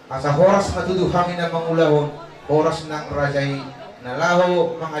asa horas matutu kami na mangulahon horas nang rajai na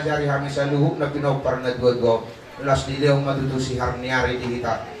laho mangajari kami sa luhuk na pinopar na dua las dilew matutu si harniari di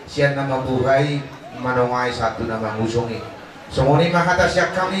kita siya na mabuhay manongay satu na mangusungi sumuni mahata siya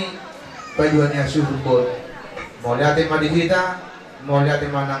kami paduannya suhud mau lihat tema di kita mau lihat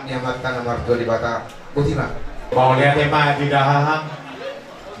tema nang nyamatan nomor 2 di Batak butina mau lihat tema di dahahang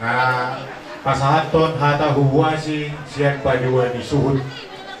nah pasahaton hata huwasi sian paduan di suhud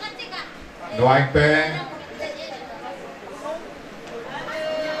doaik pe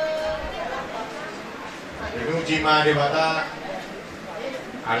inuji ma di Batak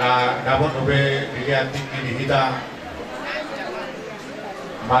ala dapat ube dilihat tinggi di kita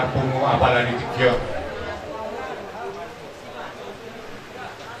marpungu apala di tikyo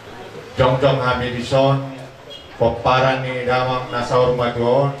jong hami dison poparan ni damang nasaur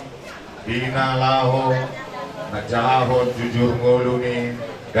matuon dina laho najahon jujur ngulu ni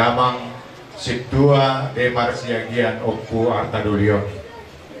damang situa Demar Siagian Untuk Artha Doli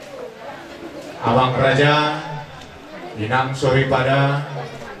abang raja inang sori pada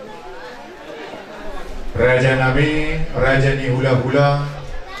raja nami raja ni hula-hula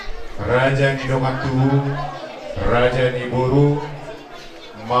raja ni domatu raja ni buru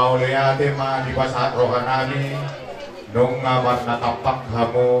mau lihat ma di pasar rohanami nung ngamat natapak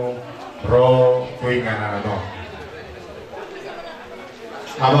kamu ro kuingan ano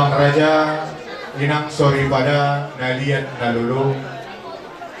abang raja inang sori pada nalian nalulu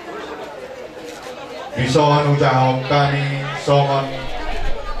bison ujahong kami songon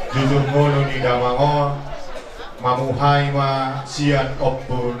jujur ngulu ni damangon mamuhay ma sian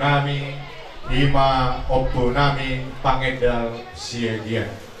oppo nami ima oppo nami pangedal Siagian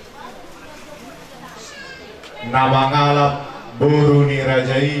namangalap boru ni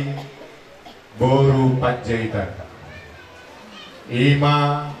rajai boru panjaitan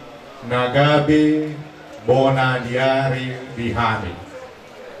ima nagabe bona diari bihami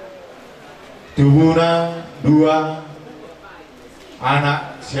tubuna 2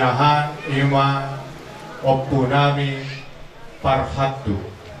 anak siahan ima oppo nami parhatu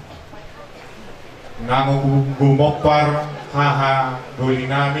nangu gumopar haha Doli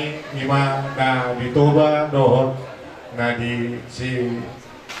nami ima na ditoba dohot na di si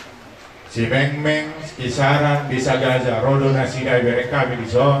mengmeng kisaran di sagaja rodo na sidai bereng kami di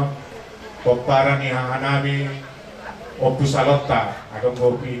son poparan ni haha nami oppo salota adong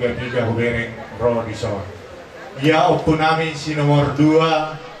kopi tiga hubereng ro di son ya oppo nami si nomor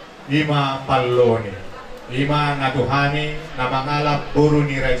 2 ima palloni ima natuhani namangalap buru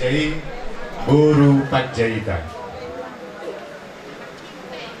ni rajai buru panjaitan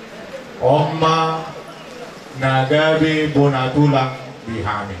omma nagabe bonatulang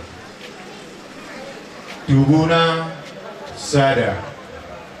bihami tubuna sada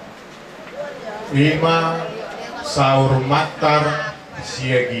ima saur matar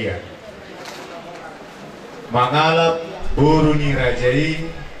Siagian mangalap buru ni rajai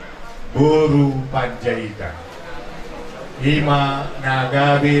boru panjaitan ima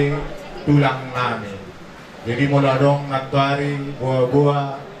nagabe tulang nami jadi mula dong natwari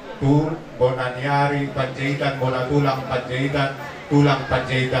buah-buah tu bonaniari panjaitan bola tulang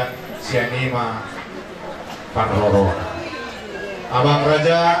panjaitan sianima panroro abang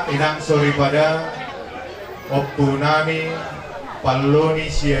raja inang sori pada oppo nami palloni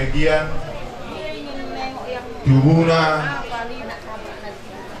Siagian dubuna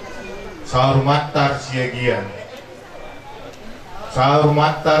saur matar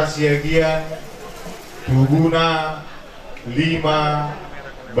Siagian tubuna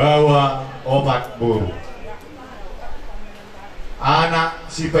 5 bawa obat buru. Anak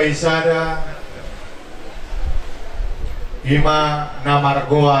si paisada ima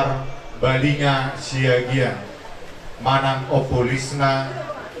namargoar balinga Siagian manang opolisna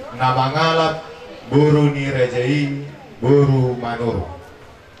namangalap buru ni rajai buru manuru.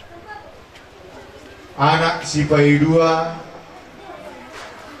 Anak si paidua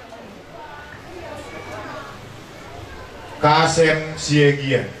kasem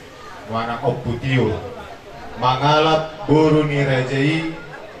Siagian manang oputio mangalap buru ni rajai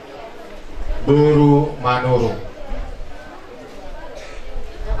buru manuru.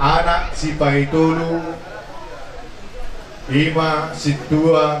 Anak si paitulu ima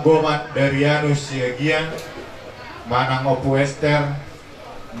situa gomat dari Siagian manang opu ester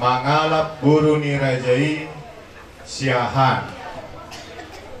mangalap buru ni rajai siahan.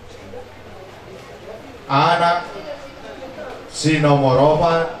 Anak si nomor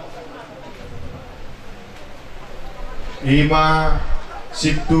 4 ima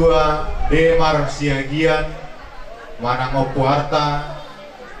situa Demar Siagian manang opu Artha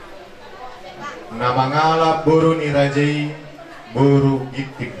namangalap buru ni rajai buru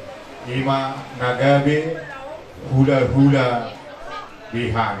gitik ima nagabe hula-hula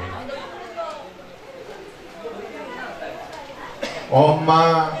bihani.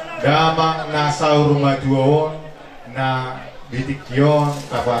 Oma damang nasaur majuon na bitikyon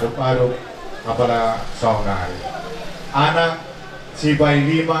kaparuk-paruk kapala songai. Anak si pai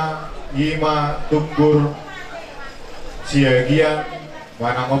 5 ima tumbur Siagian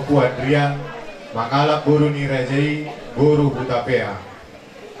manang opu Adrian mangalap buru ni rajai buru hutapea.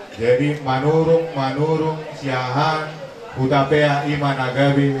 Jadi manurung siahan hutapea ima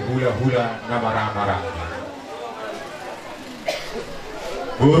nagabe hula-hula namara-mara.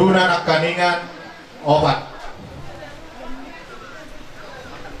 Buru nanak kaningan obat.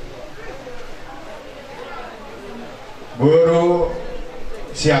 Buru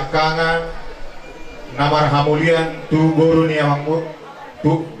siakangan namar hamulian tu buru ni amang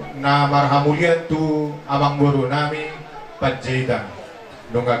tu na marhamulian tu amang buru nami panjaitan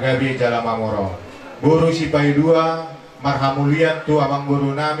nungga gabi jala mamoro. Buru si pai 2 marhamulian tu amang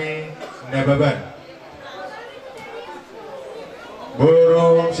buru nami nebaban.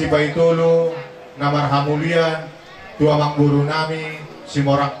 Buru si pai 3 na marhamulian tu amang buru nami si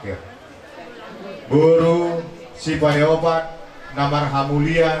morakir. Buru si pai 4 na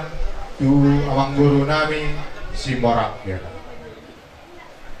marhamulian tu amang buru nami si morakir.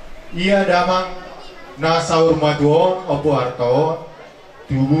 Ia damang nasaur maduon opo artaon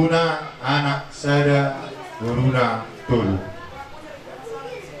tubuna anak sada guruna tulu.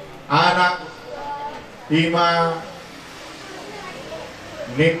 Anak ima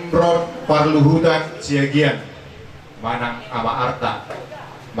Nimrod parluhutan Siagian manang ama Artha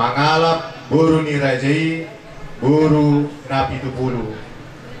mangalap buru ni rajai buru napi tupulu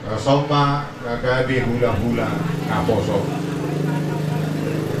soma nagabe hula-hula naposo.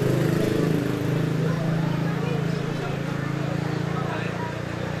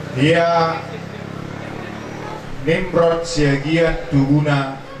 Dia Nimrod Siagian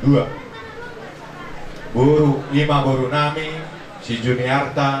tuguna 2 buru 5 buru nami si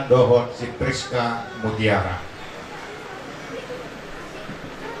Juniarta dohon si Priska Mutiara.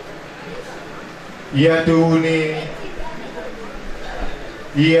 Ia tuhuni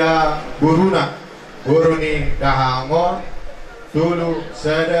ia buruna buruni dahangon tulu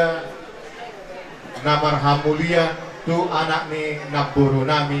sada namar hamulian tu anak ni naburu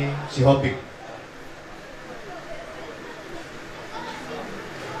nami si Hobik.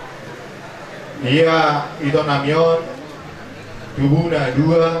 Ia itu namion tubuna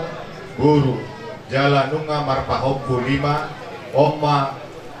 2 buru jalan nunga marpahoppu 5 oma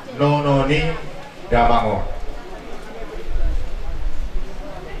nononi damangon.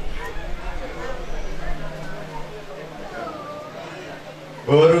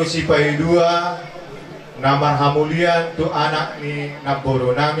 Buru si pai 2 namar hamulian tu anak ni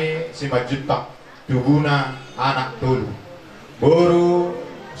naboro nami si majutak tuguna anak tulu. Buru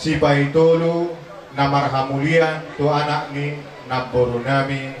si pai 3 namar hamulian tu anak ni naboro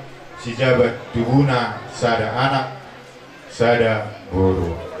nami si jabat tuguna sada anak sada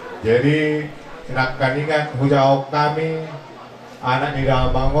buru. Jadi nak kaningan hujau kami anak ni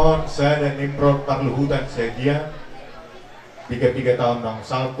bangun sada Nimrod parluhutan Siagian 3 tahun nang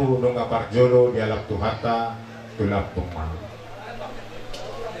salpu nung aparjolo dialak tuhata tulap pungma.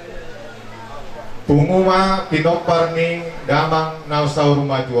 Punguma pinompar ni damang nausaur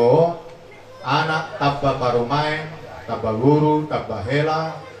majuo anak tabba parumain tabba guru tabba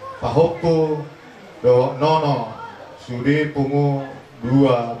hela pahoppu do nono sude pungu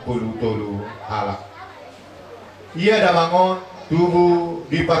 23 halak. Ia damangon tubuh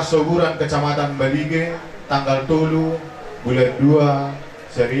di Parsoburan Kecamatan Balige tanggal 3 bulan 2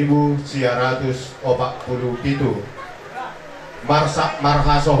 1947.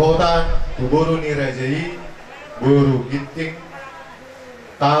 Marhasohotan tuburu nirajai buru ginting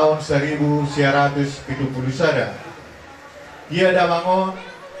tahun 1970. Ia damangon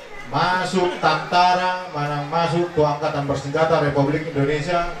masuk tentara manang masuk ke Angkatan Bersenjata Republik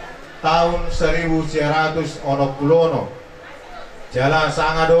Indonesia tahun 1900. Jala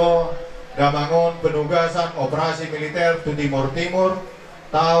sangado damangon penugasan operasi militer di Timur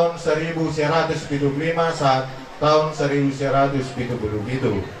tahun 1975 saat tahun 1977.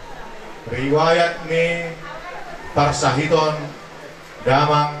 Riwayat ni parsahiton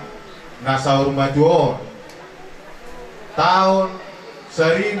damang nasaur majuon tahun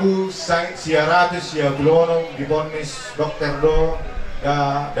 1900 diponis dokter do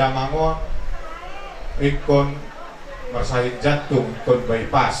damangon ikon marsahit jantung ikon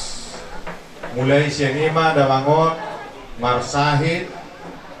bypass. Mulai sianima damangon marsahit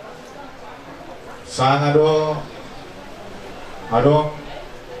sangado adong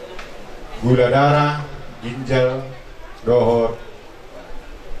gula darah, ginjal, dohor,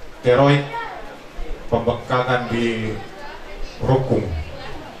 tiroid, pembengkakan di rukung,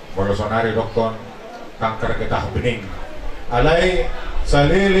 bolosonari dokter kanker getah bening. Alai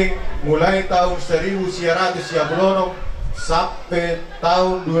saliling mulai tahun 1900 sampai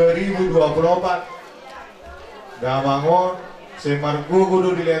tahun 2024 damangon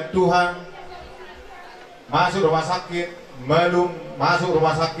semargugudu dilihat Tuhan masuk rumah sakit malum, masuk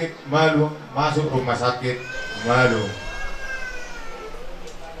rumah sakit malum, masuk rumah sakit malum.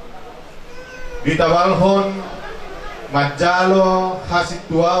 Di Tabalhon Majalo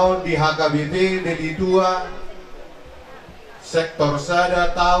hasil tuaon di HKBP Delitua sektor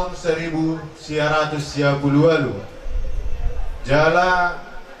sada tahun 1900. Jala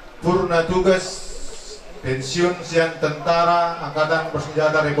purna tugas pensiun siang tentara Angkatan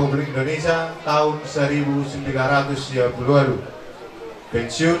Bersenjata Republik Indonesia tahun 1900.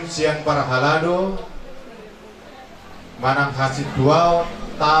 Pensiun siang para halado manang hasil tuaon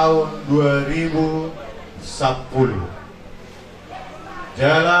tahun 2010.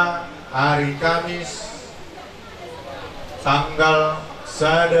 Jala hari Kamis tanggal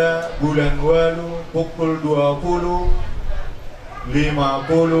sada bulan 8 pukul 20.50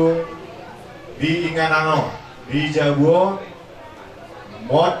 di Inganano di Jabuo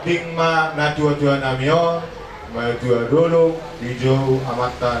modding ma natua-tua namio matua dulu di jauh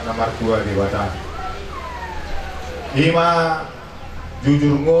amata nomor 2 di Batak. Ima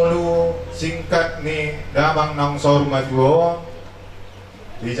jujur ngolu singkat nih damang nangsor majuo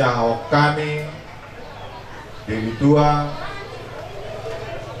di jahok kami Delitua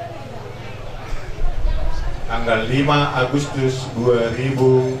tanggal 5 Agustus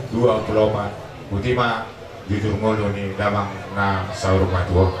 2024. Butima jujur ngolu nih damang na saur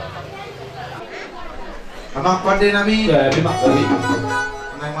majuo. Anak pandai nami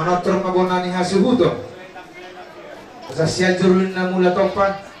nang manotor mabonani hasuhuto. Sa siajur na mula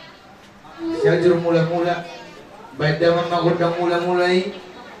topan, siajur mula-mula, baik daman magundang mula-mulai,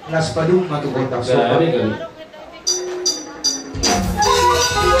 nas padung matukontak sopan.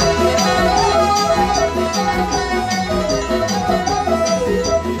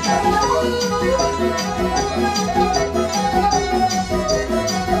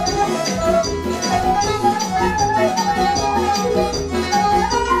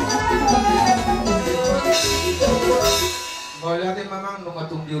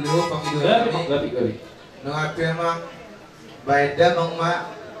 Nungatung diuliho pangido kami nungapi emang baida mangma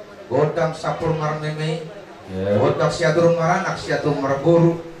godang sapur marmeme godang siatur maranak siatur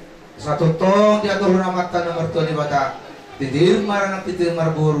marguru satu tong diatur namatan nomor 2 di Batak tidir maranak tidir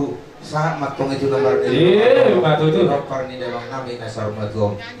marguru saat matong itu nomor 2 batu itu ropar ni demang nami nasar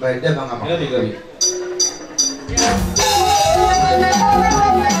matong baida mangama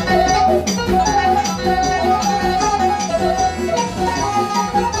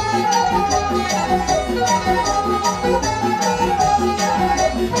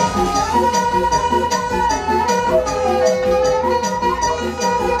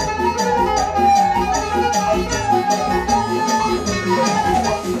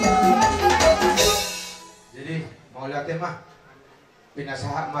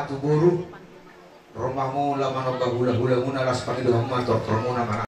pinasaha matu buru rumahmu laman gula-gula muna las pangiduhang mator termuna mana